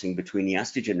balancing between the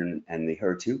estrogen and the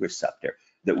HER2 receptor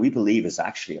that we believe is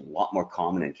actually a lot more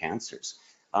common in cancers.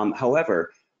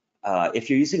 However, if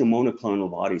you're using a monoclonal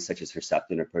body such as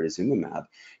Herceptin or pertuzumab,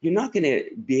 you're not going to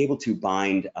be able to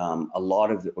bind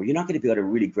or you're not going to be able to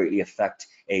really greatly affect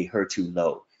a HER2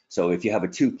 low. So if you have a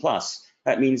 2+,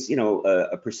 that means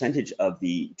a percentage of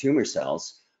the tumor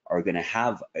cells are going to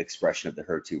have expression of the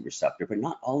HER2 receptor, but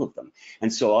not all of them.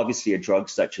 And so obviously a drug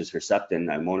such as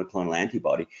Herceptin, a monoclonal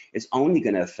antibody, is only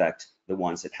going to affect the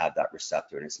ones that have that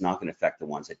receptor, and it's not going to affect the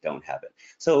ones that don't have it.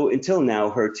 So until now,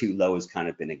 HER2 low has kind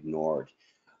of been ignored.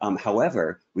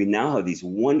 However, we now have these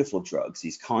wonderful drugs,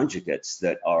 these conjugates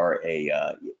that are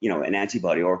an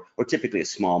antibody or typically a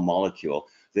small molecule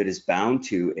that is bound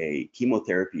to a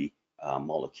chemotherapy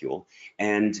molecule.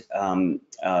 And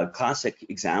a classic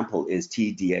example is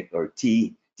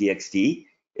TDXD.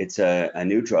 It's a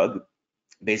new drug.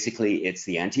 Basically, it's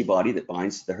the antibody that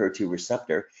binds to the HER2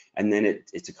 receptor, and then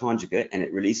it's a conjugate, and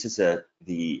it releases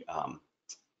the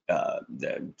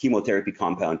chemotherapy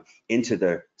compound into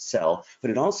the cell,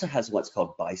 but it also has what's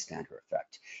called bystander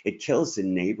effect. It kills the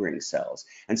neighboring cells.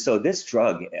 And so this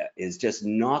drug is just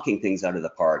knocking things out of the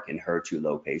park in HER2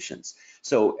 low patients.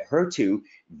 So HER2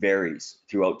 varies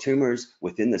throughout tumors,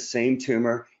 within the same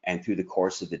tumor, and through the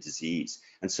course of the disease.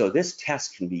 And so this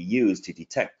test can be used to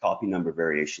detect copy number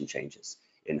variation changes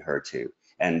in HER2.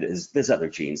 And there's other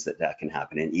genes that can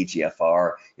happen in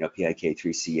EGFR,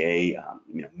 PIK3CA,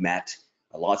 MET,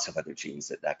 lots of other genes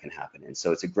that can happen. And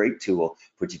so it's a great tool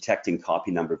for detecting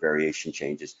copy number variation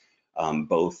changes,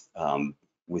 both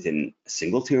within a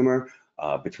single tumor,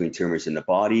 between tumors in the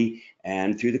body,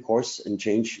 and through the course and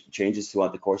changes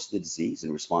throughout the course of the disease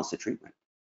in response to treatment.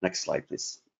 Next slide,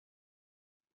 please.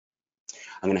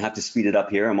 I'm going to have to speed it up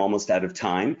here. I'm almost out of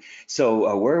time.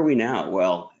 So where are we now?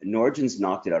 Well, Norgen's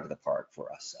knocked it out of the park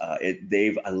for us.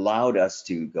 They've allowed us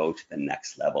to go to the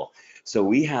next level. So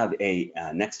we have a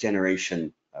next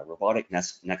generation, robotic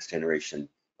next generation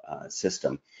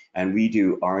system, and we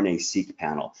do RNA-seq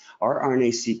panel. Our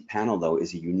RNA-seq panel, though,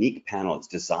 is a unique panel. It's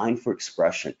designed for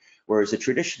expression, whereas a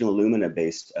traditional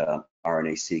Illumina-based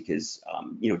RNA-seq is,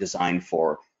 designed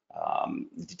for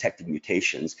detecting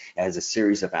mutations. It has a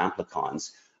series of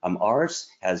amplicons. Ours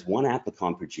has one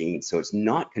amplicon per gene, so it's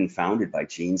not confounded by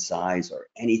gene size or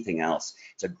anything else.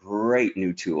 It's a great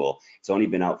new tool. It's only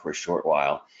been out for a short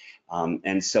while.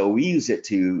 And so we use it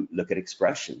to look at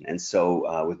expression. And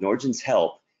so with Norgen's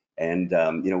help, and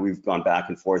we've gone back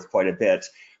and forth quite a bit,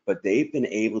 but they've been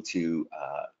able to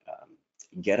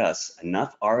get us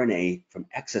enough RNA from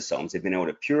exosomes. They've been able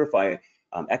to purify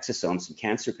exosomes in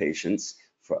cancer patients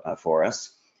for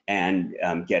us, and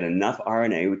get enough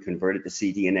RNA. We convert it to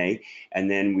cDNA, and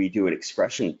then we do an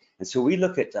expression. And so we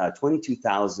look at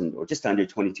 22,000 or just under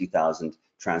 22,000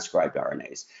 transcribed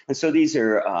RNAs. And so these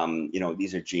are,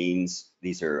 these are genes,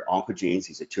 these are oncogenes,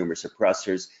 these are tumor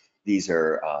suppressors, these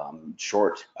are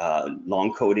short,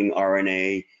 long coding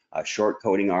RNA, short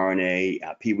coding RNA,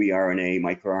 pRNA,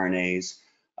 microRNAs,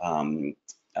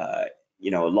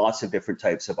 lots of different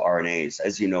types of RNAs.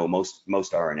 As you know, most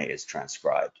RNA is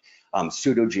transcribed.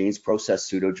 Pseudogenes, processed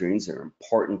pseudogenes are an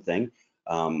important thing.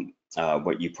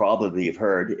 What you probably have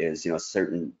heard is,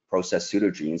 certain processed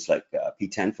pseudogenes, like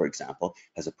P10, for example,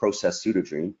 has a processed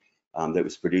pseudogene that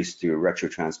was produced through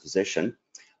retrotransposition.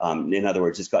 In other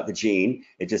words, it's got the gene,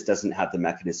 it just doesn't have the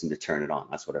mechanism to turn it on.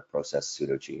 That's what a processed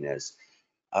pseudogene is.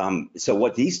 So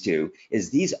what these do is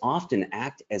these often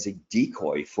act as a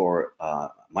decoy for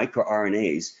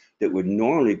microRNAs that would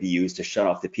normally be used to shut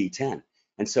off the P10.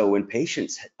 And so when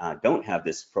patients don't have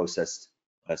this processed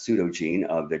pseudogene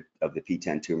of the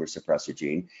P10 tumor suppressor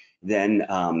gene, then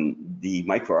the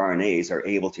microRNAs are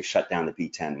able to shut down the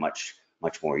P10 much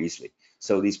more easily.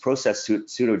 So these processed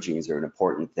pseudogenes are an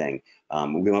important thing.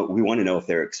 We want to know if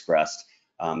they're expressed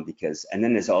because, and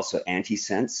then there's also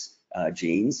antisense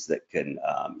genes that can,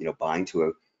 bind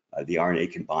to the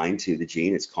RNA can bind to the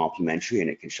gene. It's complementary and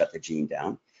it can shut the gene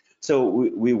down. So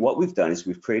what we've done is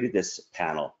we've created this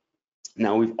panel.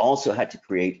 Now we've also had to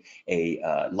create a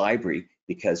library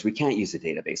because we can't use the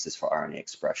databases for RNA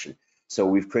expression. So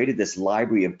we've created this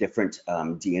library of different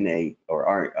DNA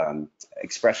or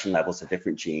expression levels of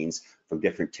different genes from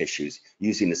different tissues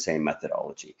using the same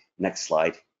methodology. Next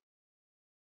slide.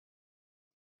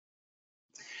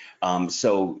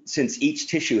 So since each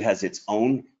tissue has its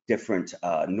own different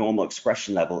normal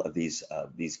expression level of these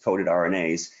coded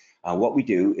RNAs, what we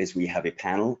do is we have a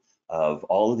panel of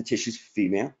all of the tissues for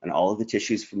female and all of the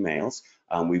tissues for males.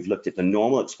 We've looked at the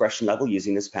normal expression level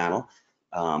using this panel,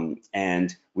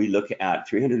 and we look at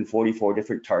 344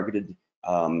 different targeted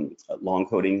long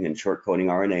coding and short coding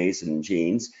RNAs and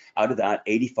genes. Out of that,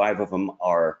 85 of them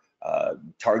are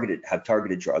have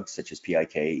targeted drugs such as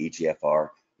PIK, EGFR,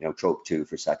 TROP2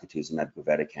 for sacituzumab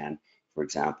govitecan, for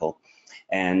example.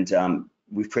 And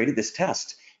we've created this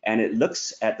test, and it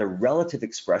looks at the relative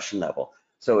expression level.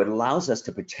 So it allows us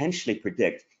to potentially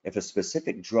predict if a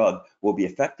specific drug will be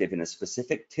effective in a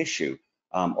specific tissue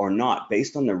or not,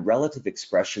 based on the relative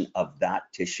expression of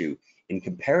that tissue in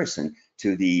comparison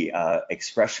to the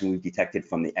expression we've detected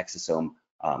from the exosome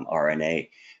RNA.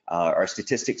 Our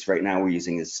statistics right now we're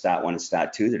using is STAT1 and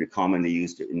STAT2 that are commonly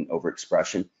used in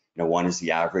overexpression. One is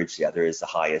the average, the other is the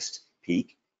highest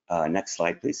peak. Next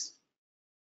slide, please.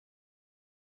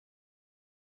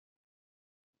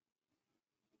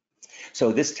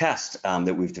 So this test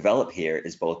that we've developed here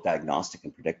is both diagnostic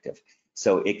and predictive.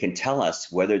 So it can tell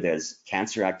us whether there's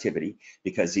cancer activity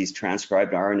because these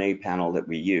transcribed RNA panel that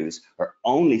we use are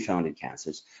only found in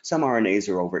cancers. Some RNAs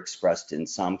are overexpressed in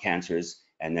some cancers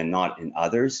and then not in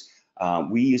others.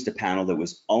 We used a panel that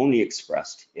was only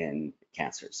expressed in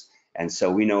cancers. And so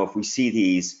we know if we see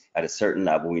these at a certain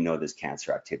level, we know there's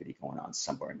cancer activity going on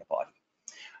somewhere in the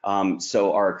body.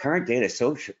 So our current data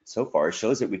so far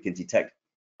shows that we can detect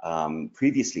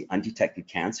previously undetected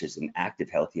cancers in active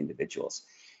healthy individuals.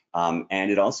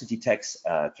 And it also detects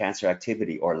cancer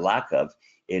activity or lack of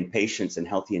in patients and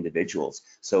healthy individuals.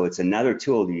 So it's another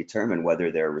tool to determine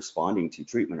whether they're responding to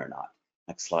treatment or not.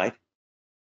 Next slide.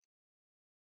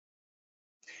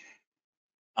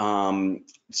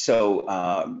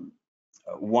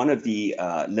 One of the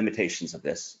limitations of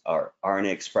this are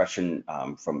RNA expression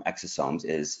from exosomes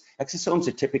is exosomes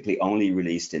are typically only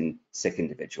released in sick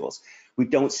individuals. We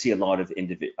don't see a lot of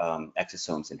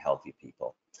exosomes in healthy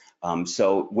people.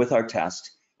 So with our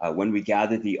test, when we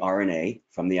gather the RNA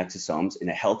from the exosomes in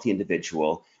a healthy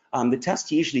individual, the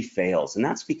test usually fails. And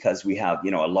that's because we have,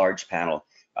 a large panel,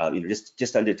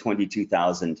 just under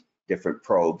 22,000 different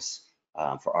probes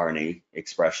for RNA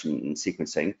expression and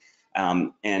sequencing.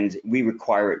 And we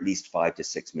require at least 5 to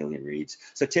 6 million reads.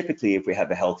 So typically, if we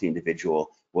have a healthy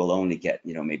individual, we'll only get,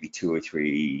 maybe 2 or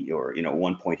 3 or,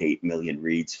 1.8 million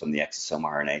reads from the exosome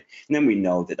RNA. And then we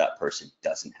know that that person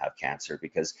doesn't have cancer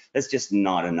because there's just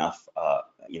not enough,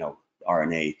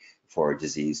 RNA for a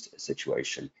diseased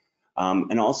situation.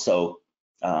 And also,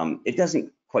 it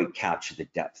doesn't quite capture the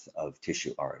depth of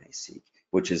tissue RNA-seq,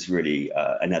 which is really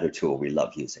another tool we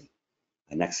love using.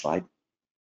 Next slide.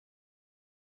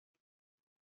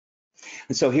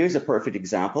 And so here's a perfect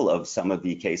example of some of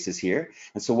the cases here.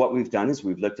 And so what we've done is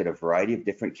we've looked at a variety of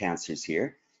different cancers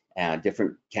here,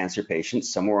 different cancer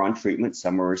patients. Some were on treatment,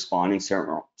 some were responding,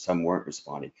 some weren't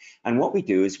responding. And what we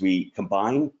do is we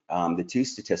combine the two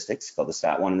statistics called the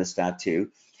STAT1 and the STAT2,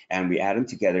 and we add them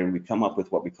together and we come up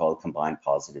with what we call a combined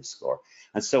positive score.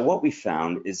 And so what we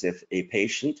found is if a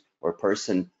patient or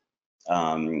person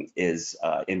is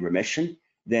in remission,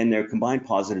 then their combined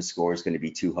positive score is going to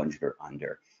be 200 or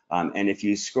under. And if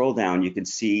you scroll down, you can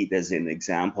see there's an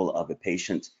example of a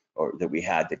patient that we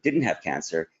had that didn't have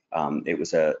cancer. It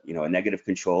was a negative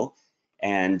control,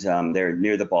 and they're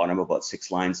near the bottom, about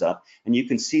 6 lines up, and you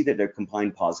can see that their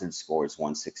combined positive score is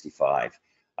 165.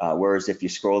 Whereas if you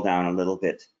scroll down a little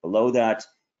bit below that,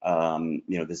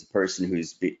 there's a person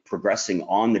who's progressing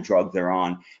on the drug they're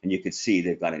on, and you can see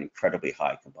they've got an incredibly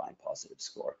high combined positive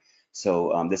score.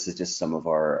 So this is just some of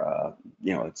our,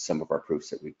 some of our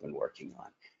proofs that we've been working on.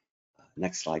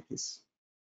 Next slide, please.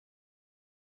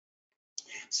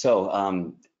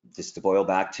 So just to boil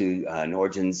back to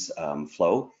Norgen's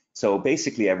flow. So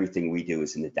basically everything we do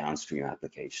is in the downstream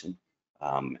application.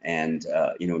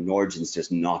 Norgen's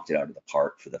just knocked it out of the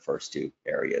park for the first 2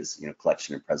 areas,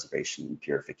 collection and preservation and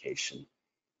purification.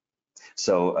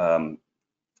 So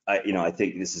I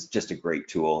think this is just a great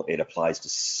tool. It applies to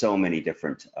so many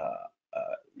different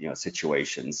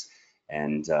situations,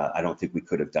 and I don't think we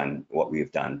could have done what we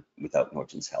have done without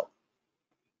Norgen's help.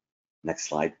 Next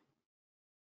slide.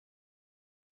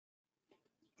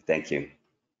 Thank you.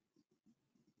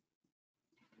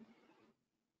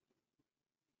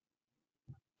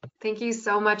 Thank you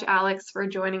so much, Alex, for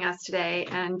joining us today,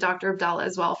 and Dr. Abdalla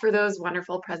as well for those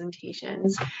wonderful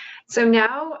presentations. So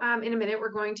now, in a minute,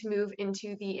 we're going to move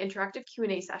into the interactive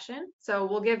Q&A session. So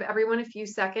we'll give everyone a few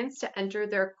seconds to enter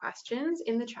their questions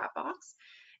in the chat box.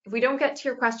 If we don't get to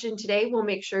your question today, we'll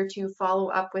make sure to follow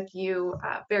up with you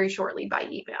very shortly by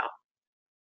email.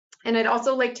 And I'd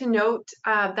also like to note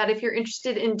that if you're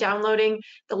interested in downloading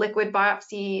the Liquid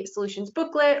Biopsy Solutions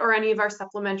booklet or any of our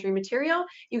supplementary material,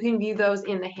 you can view those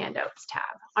in the Handouts tab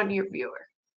on your viewer.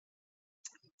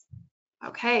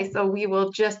 Okay, so we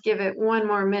will just give it one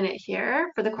more minute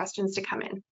here for the questions to come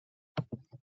in.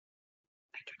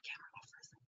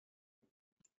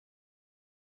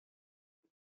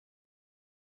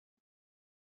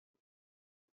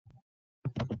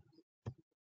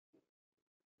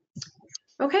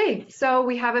 Okay, so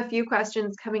we have a few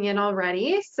questions coming in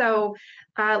already. So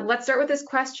let's start with this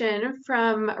question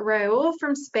from Raul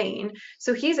from Spain.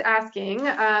 So he's asking,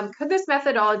 could this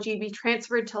methodology be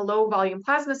transferred to low volume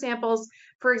plasma samples?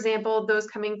 For example, those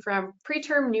coming from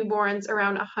preterm newborns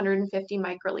around 150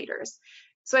 microliters.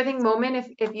 So I think Momin,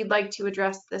 if you'd like to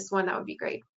address this one, that would be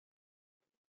great.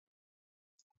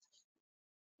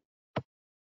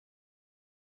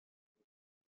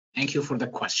 Thank you for the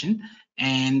question.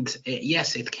 And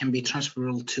yes, it can be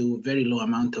transferable to very low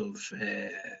amount of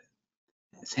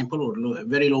sample or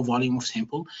very low volume of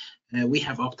sample. We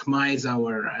have optimized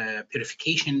our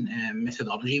purification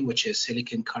methodology, which is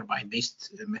silicon carbide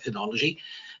based methodology,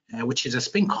 which is a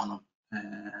spin column,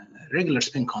 regular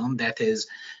spin column that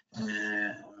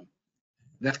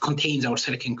contains our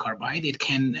silicon carbide. It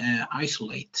can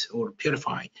isolate or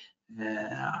purify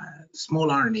small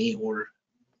RNA or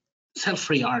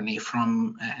cell-free RNA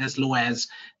from as low as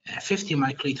 50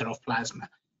 microliter of plasma.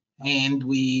 And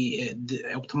we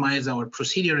optimize our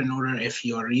procedure in order, if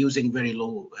you are using very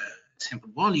low sample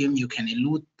volume, you can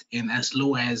elute in as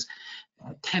low as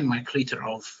 10 microliter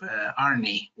of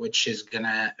RNA, which is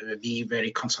gonna be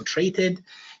very concentrated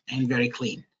and very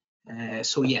clean.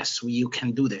 So yes, you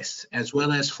can do this, as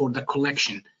well as for the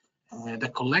collection.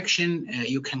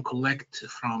 You can collect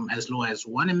from as low as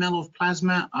 1 ml of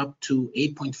plasma up to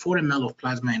 8.4 ml of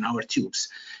plasma in our tubes.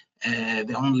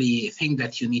 The only thing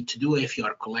that you need to do if you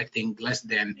are collecting less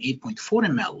than 8.4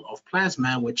 ml of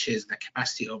plasma, which is the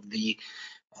capacity of the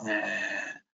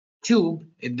tube,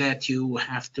 is that you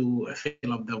have to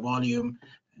fill up the volume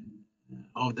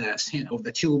of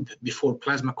the tube before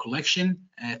plasma collection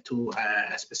to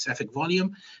a specific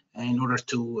volume in order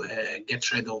to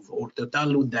get rid of or to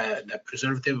dilute the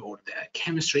preservative or the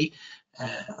chemistry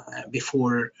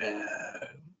before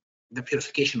the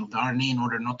purification of the RNA, in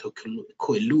order not to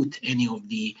co-elute any of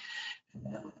the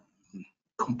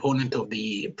component of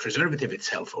the preservative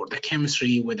itself or the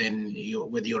chemistry with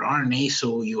your RNA,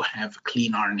 so you have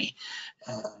clean RNA.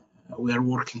 We are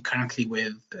working currently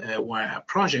with a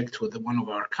project with one of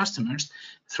our customers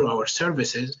through our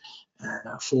services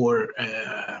for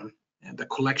the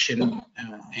collection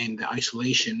and the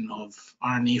isolation of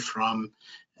RNA from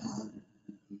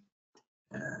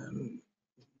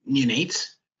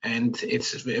neonates, and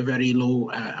it's a very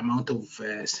low amount of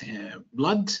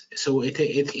blood, so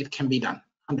it can be done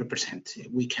 100%.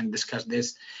 We can discuss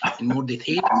this in more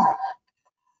detail,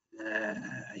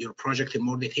 your project in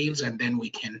more details, and then we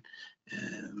can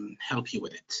help you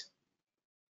with it.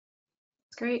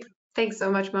 Great. Thanks so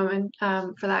much, Momin,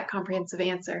 for that comprehensive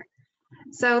answer.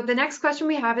 So the next question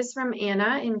we have is from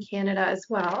Anna in Canada as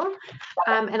well.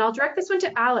 And I'll direct this one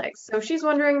to Alex. So she's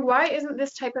wondering, why isn't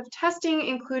this type of testing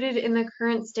included in the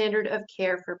current standard of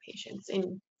care for patients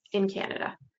in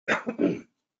Canada?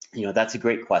 That's a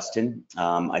great question.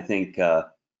 I think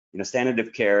standard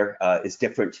of care is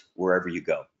different wherever you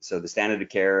go. So the standard of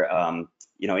care,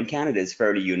 in Canada is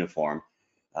fairly uniform,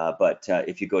 but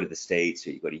if you go to the States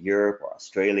or you go to Europe or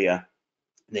Australia,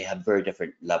 they have very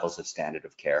different levels of standard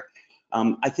of care.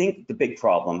 I think the big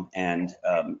problem, and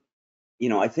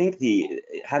I think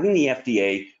having the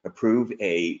FDA approve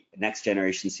a next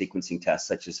generation sequencing test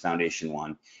such as Foundation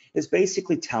One is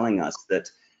basically telling us that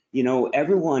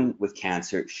everyone with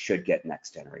cancer should get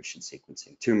next generation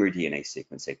sequencing, tumor DNA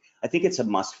sequencing. I think it's a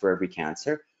must for every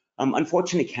cancer.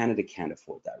 Unfortunately, Canada can't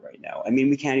afford that right now. I mean,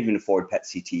 we can't even afford PET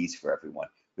CTs for everyone.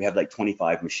 We have like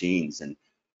 25 machines, and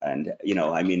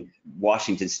I mean,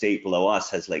 Washington State below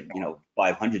us has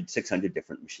 500, 600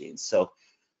 different machines. So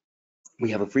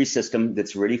we have a free system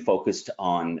that's really focused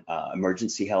on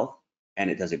emergency health,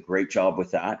 and it does a great job with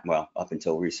that. Well, up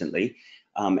until recently.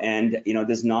 And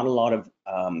there's not a lot of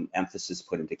emphasis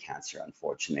put into cancer,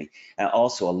 unfortunately.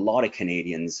 Also, a lot of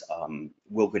Canadians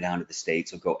will go down to the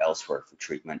States or go elsewhere for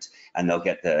treatment, and they'll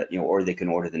get or they can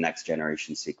order the next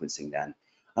generation sequencing then.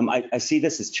 I see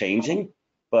this as changing,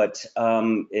 but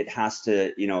it has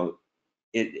to,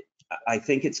 I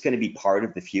think it's going to be part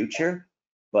of the future,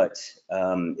 but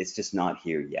it's just not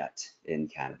here yet in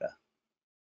Canada.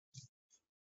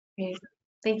 Okay.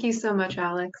 Thank you so much,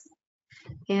 Alex.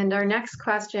 And our next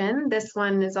question, this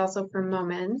one is also from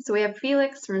Moment. So we have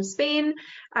Felix from Spain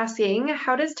asking,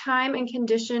 how does time and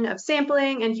condition of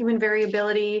sampling and human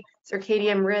variability,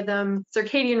 circadian rhythm,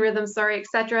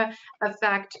 etc.,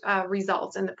 affect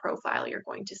results in the profile you're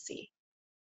going to see?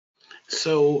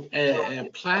 So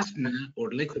plasma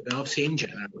or liquid biopsy in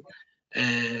general,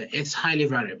 it's highly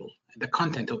variable. The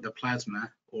content of the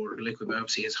plasma or liquid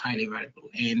biopsy is highly variable,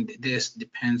 and this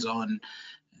depends on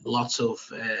lots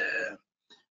of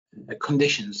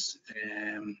conditions,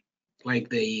 like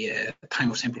the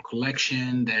time of sample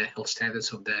collection, the health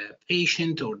status of the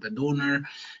patient or the donor,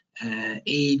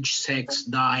 age, sex,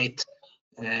 diet.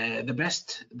 The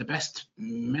best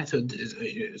method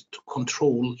is to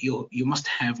control. You must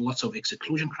have lots of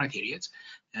exclusion criteria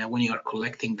when you are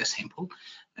collecting the sample.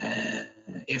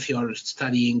 If you are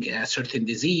studying a certain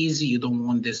disease, you don't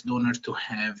want this donor to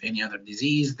have any other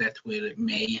disease that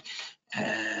may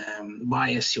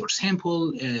bias your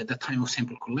sample. The time of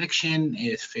sample collection,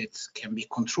 if it can be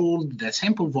controlled, the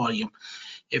sample volume,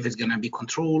 if it's going to be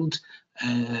controlled,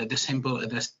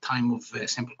 the time of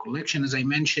sample collection, as I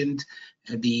mentioned,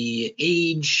 the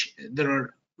age. There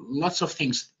are lots of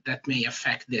things that may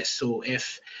affect this. So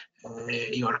if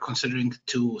you are considering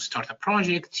to start a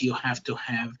project, you have to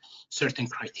have certain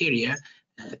criteria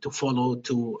to follow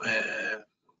to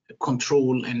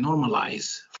control and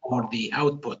normalize for the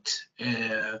output.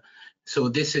 So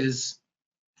this has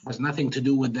nothing to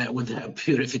do with the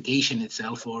purification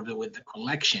itself or with the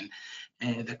collection.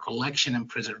 The collection and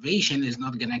preservation is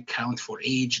not going to count for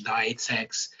age, diet,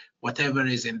 sex. Whatever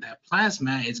is in the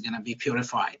plasma is going to be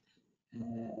purified.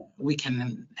 We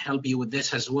can help you with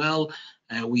this as well.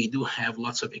 We do have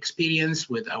lots of experience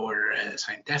with our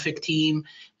scientific team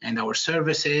and our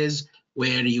services,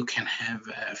 where you can have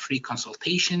a free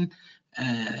consultation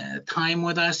time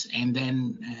with us. And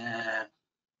then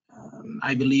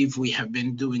I believe we have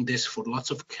been doing this for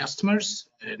lots of customers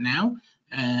now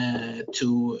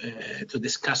to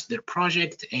discuss their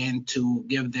project and to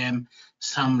give them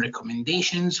some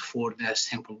recommendations for the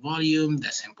sample volume,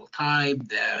 the sample type,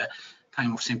 the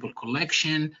time of sample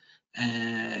collection,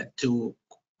 to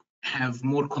have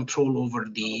more control over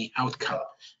the outcome.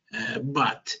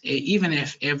 But even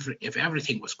if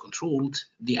everything was controlled,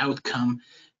 the outcome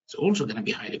is also going to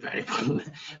be highly variable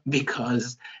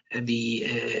because the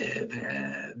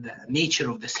nature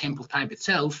of the sample type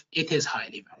itself, it is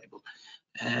highly variable.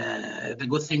 The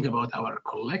good thing about our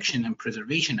collection and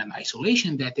preservation and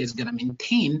isolation, that is going to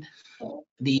maintain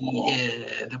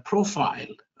the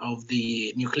profile of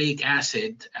the nucleic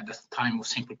acid at the time of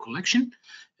sample collection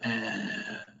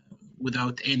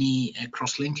without any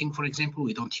cross-linking. For example,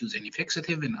 we don't use any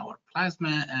fixative in our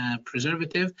plasma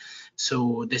preservative.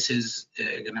 So this is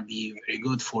going to be very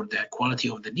good for the quality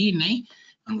of the DNA.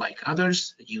 Unlike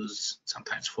others that use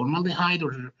sometimes formaldehyde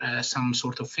or some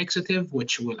sort of fixative,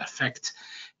 which will affect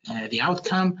the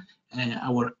outcome.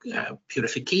 Our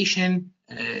purification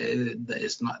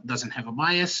doesn't have a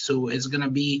bias, so it's going to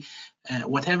be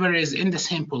whatever is in the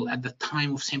sample at the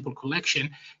time of sample collection,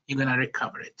 you're going to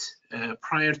recover it.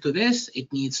 Prior to this,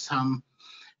 it needs some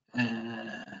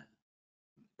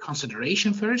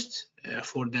consideration first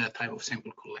for the type of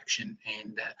sample collection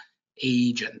and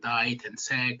age and diet and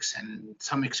sex and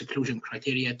some exclusion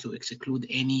criteria to exclude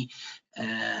any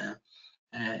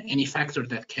factor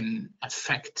that can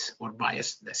affect or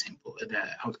bias the sample, the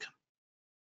outcome.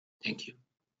 Thank you.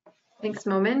 Thanks,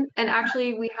 Moment. And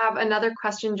actually, we have another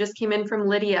question just came in from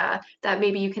Lydia that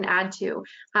maybe you can add to.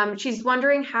 She's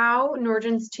wondering how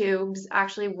Norgen's tubes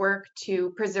actually work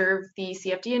to preserve the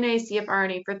cfDNA,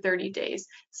 cfRNA for 30 days.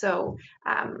 So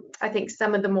I think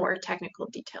some of the more technical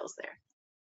details there.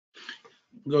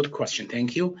 Good question,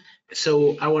 thank you.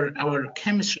 So our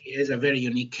chemistry is a very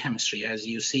unique chemistry. As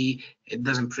you see, it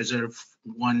doesn't preserve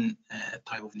one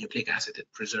type of nucleic acid, it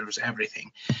preserves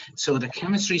everything. So the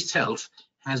chemistry itself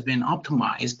has been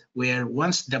optimized where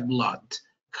once the blood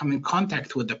come in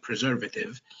contact with the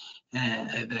preservative,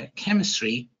 the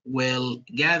chemistry will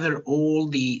gather all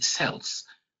the cells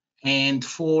and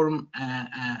form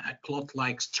a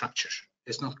clot-like structure.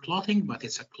 It's not clotting, but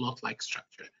it's a clot-like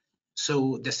structure.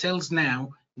 So the cells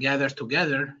now gather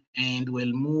together and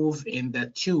will move in the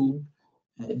tube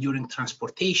during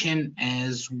transportation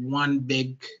as one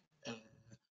big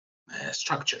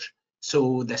structure.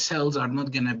 So the cells are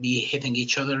not going to be hitting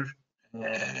each other,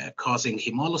 causing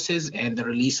hemolysis and the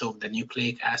release of the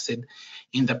nucleic acid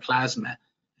in the plasma.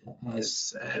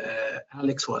 as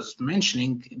Alex was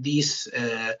mentioning, these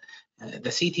the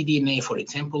ctDNA, for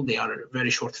example, they are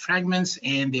very short fragments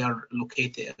and they are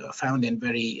found in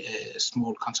very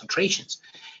small concentrations.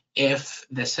 If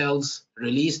the cells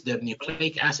release their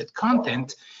nucleic acid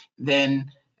content,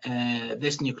 then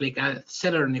this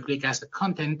cellular nucleic acid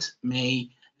content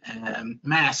may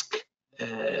mask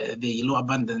the low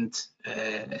abundant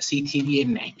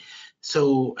ctDNA.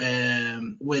 So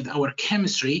with our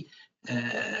chemistry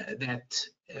that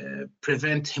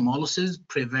prevent hemolysis,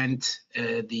 prevent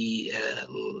the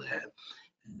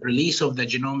release of the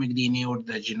genomic DNA or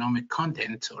the genomic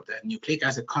content or the nucleic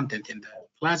acid content in the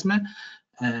plasma,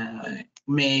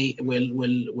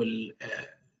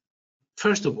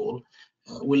 first of all,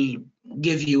 will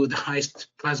give you the highest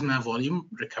plasma volume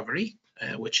recovery,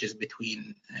 which is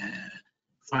between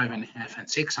 5.5 and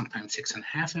 6, sometimes 6.5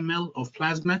 ml of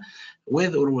plasma,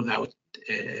 with or without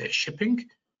shipping.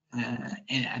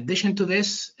 In addition to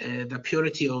this, the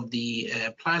purity of the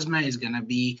plasma is going to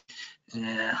be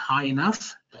high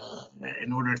enough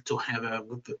in order to have a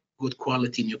good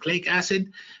quality nucleic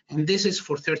acid, and this is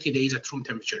for 30 days at room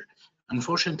temperature.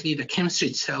 Unfortunately, the chemistry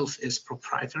itself is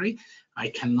proprietary. I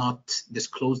cannot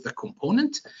disclose the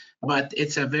component, but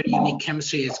it's a very unique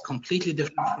chemistry. It's completely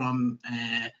different from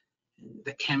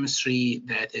the chemistry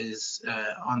that is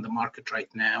on the market right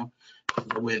now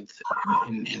with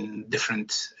in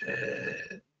different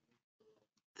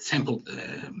sample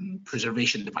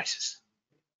preservation devices.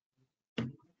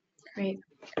 Great.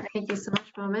 Thank you so much,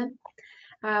 Mohamed.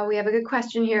 We have a good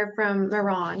question here from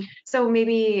Miran. So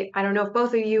maybe, I don't know if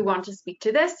both of you want to speak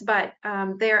to this, but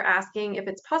they're asking if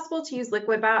it's possible to use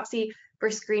liquid biopsy for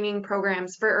screening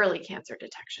programs for early cancer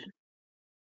detection.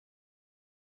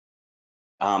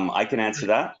 I can answer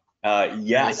that.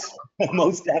 Yes,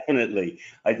 most definitely.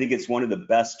 I think it's one of the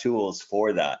best tools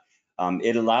for that.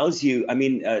 It allows you, I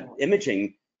mean,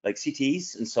 imaging like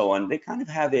CTs and so on, they kind of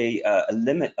have a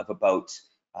limit of about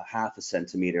 ½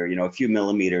 centimeter, you know, a few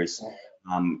millimeters.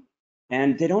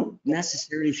 And they don't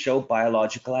necessarily show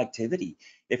biological activity.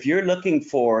 If you're looking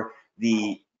for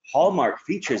the hallmark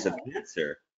features of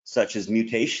cancer, such as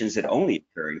mutations that only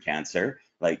occur in cancer,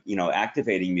 like, you know,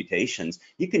 activating mutations,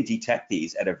 you can detect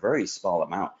these at a very small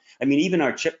amount. I mean, even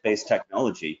our chip-based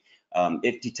technology,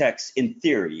 it detects, in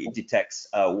theory, it detects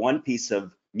one piece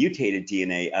of mutated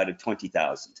DNA out of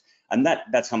 20,000. And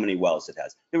that's how many wells it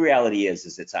has. The reality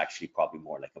is it's actually probably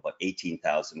more like about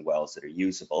 18,000 wells that are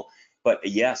usable. But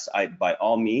yes, by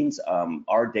all means,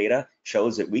 our data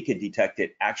shows that we could detect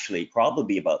it actually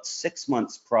probably about 6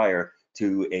 months prior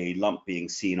to a lump being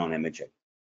seen on imaging.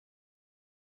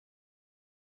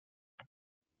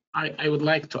 I would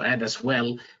like to add as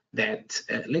well that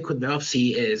liquid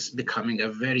biopsy is becoming a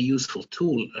very useful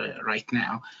tool right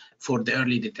now for the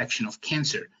early detection of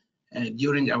cancer.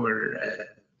 During our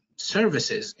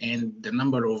services and the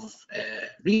number of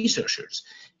researchers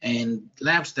and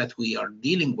labs that we are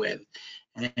dealing with,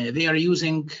 they are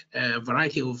using a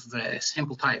variety of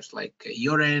sample types like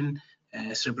urine,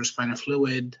 cerebrospinal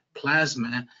fluid,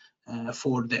 plasma,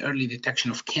 for the early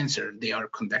detection of cancer. They are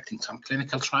conducting some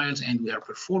clinical trials, and we are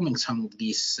performing some of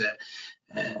these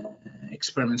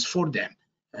experiments for them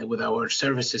with our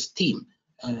services team.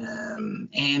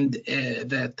 And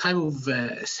the type of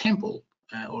sample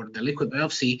or the liquid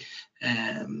biopsy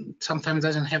sometimes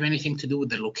doesn't have anything to do with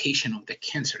the location of the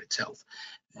cancer itself.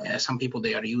 Some people,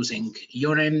 they are using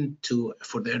urine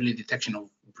for the early detection of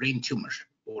brain tumors,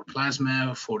 or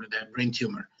plasma for the brain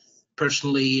tumor.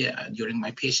 Personally, during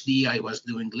my PhD, I was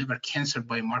doing liver cancer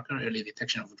biomarker, early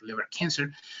detection of liver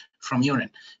cancer from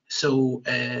urine. So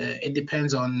it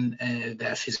depends on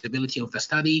the feasibility of the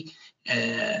study,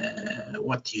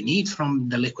 what you need from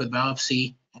the liquid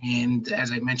biopsy, and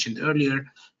as I mentioned earlier,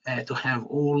 to have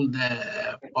all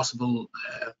the possible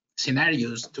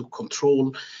scenarios to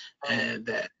control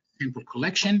the sample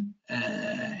collection,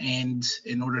 and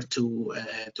in order to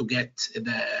get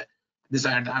the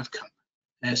desired outcome.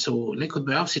 So liquid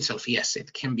biopsy itself, yes,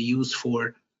 it can be used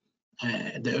for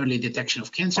the early detection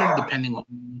of cancer, depending on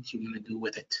what you want to do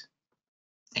with it.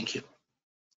 Thank you.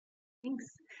 Thanks.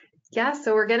 Yeah,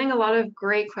 so we're getting a lot of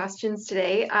great questions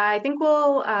today. I think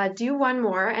we'll do one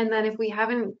more, and then if we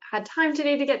haven't had time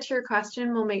today to get to your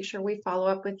question, we'll make sure we follow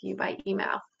up with you by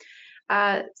email.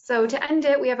 So to end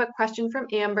it, we have a question from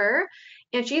Amber,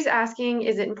 and she's asking,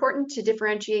 is it important to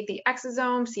differentiate the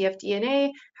exosome,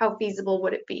 cfDNA? How feasible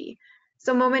would it be?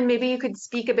 So Momin, maybe you could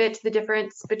speak a bit to the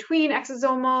difference between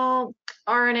exosomal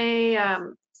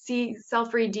RNA,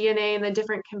 cell-free DNA, and the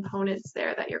different components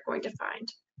there that you're going to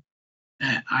find.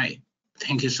 I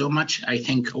thank you so much. I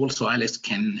think also Alex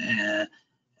can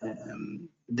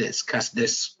discuss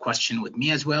this question with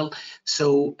me as well.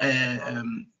 So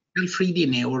cell-free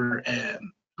DNA or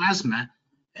plasma,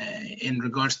 in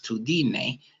regards to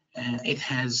DNA, it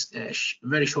has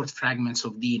very short fragments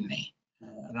of DNA,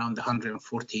 around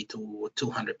 140 to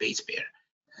 200 base pair.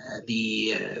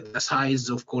 The size,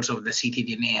 of course, of the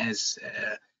ctDNA, as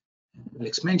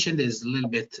Alex mentioned, is a little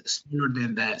bit smaller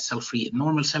than the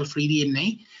normal cell-free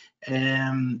DNA.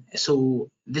 So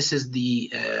this is the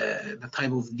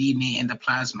type of DNA in the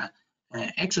plasma.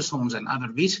 Exosomes and other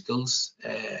vesicles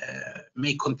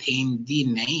may contain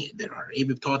DNA. There are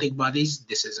apoptotic bodies.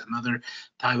 This is another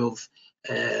type of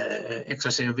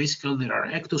extracellular vesicle. There are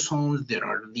ectosomes. There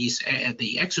are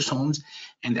the exosomes,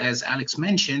 and as Alex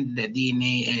mentioned, the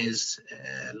DNA is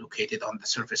located on the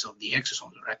surface of the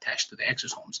exosomes or attached to the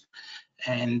exosomes.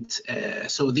 And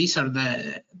so these are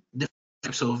the different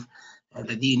types of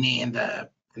the DNA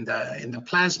in the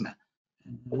plasma.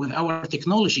 With our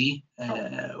technology,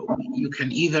 you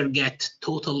can either get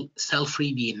total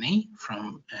cell-free DNA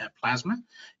from plasma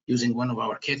using one of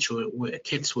our kits,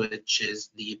 which is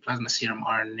the plasma serum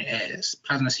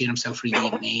cell-free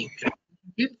DNA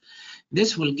kit.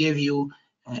 This will give you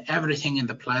everything in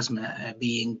the plasma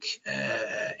being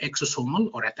exosomal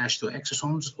or attached to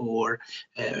exosomes, or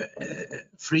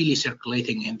freely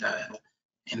circulating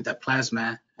in the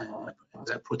plasma as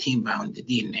a protein-bound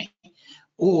DNA.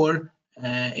 Or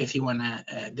if you want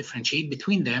to differentiate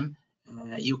between them,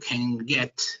 you can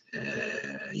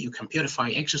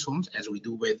purify exosomes, as we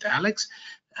do with Alex.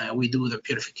 We do the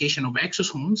purification of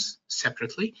exosomes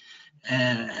separately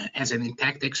as an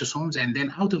intact exosomes, and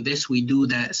then out of this we do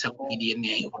the cell-free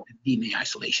DNA or the DNA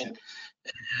isolation.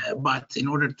 But in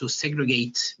order to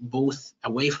segregate both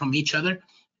away from each other,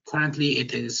 currently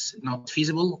it is not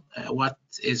feasible. What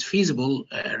is feasible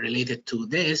related to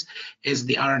this is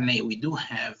the RNA. We do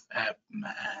have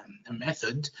a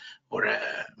method or a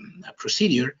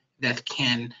procedure that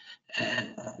can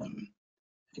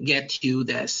get you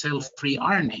the cell-free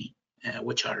RNA,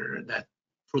 which are that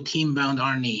protein-bound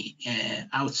RNA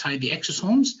outside the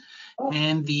exosomes,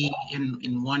 and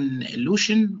in one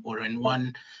elution or in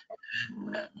one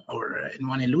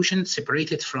elution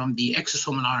separated from the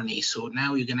exosomal RNA. So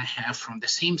now you're going to have from the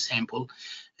same sample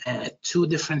two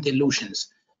different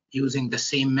elutions using the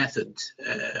same method.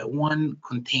 One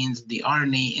contains the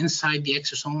RNA inside the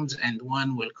exosomes, and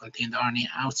one will contain the RNA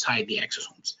outside the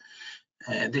exosomes.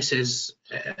 This is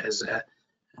as a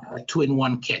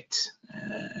two-in-one kit.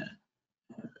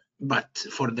 But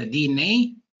for the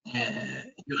DNA,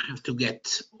 you have to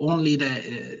get only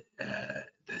the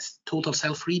total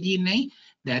cell-free DNA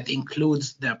that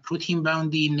includes the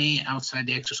protein-bound DNA outside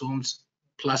the exosomes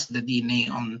plus the DNA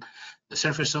on the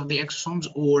surface of the exosomes,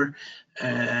 or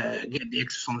get the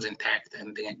exosomes intact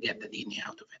and then get the DNA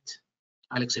out of it.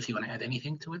 Alex, if you want to add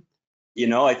anything to it? You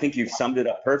know, I think you've summed it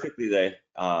up perfectly there,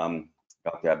 Dr.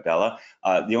 Abdalla.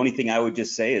 The only thing I would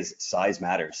just say is size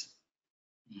matters.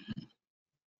 Mm-hmm.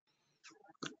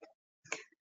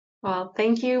 Well,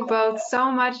 thank you both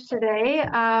so much today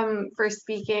for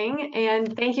speaking,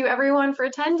 and thank you everyone for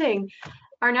attending.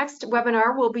 Our next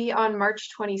webinar will be on March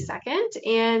 22nd,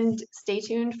 and stay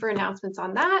tuned for announcements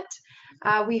on that.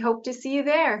 We hope to see you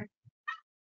there.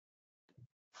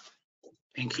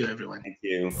 Thank you, everyone. Thank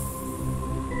you.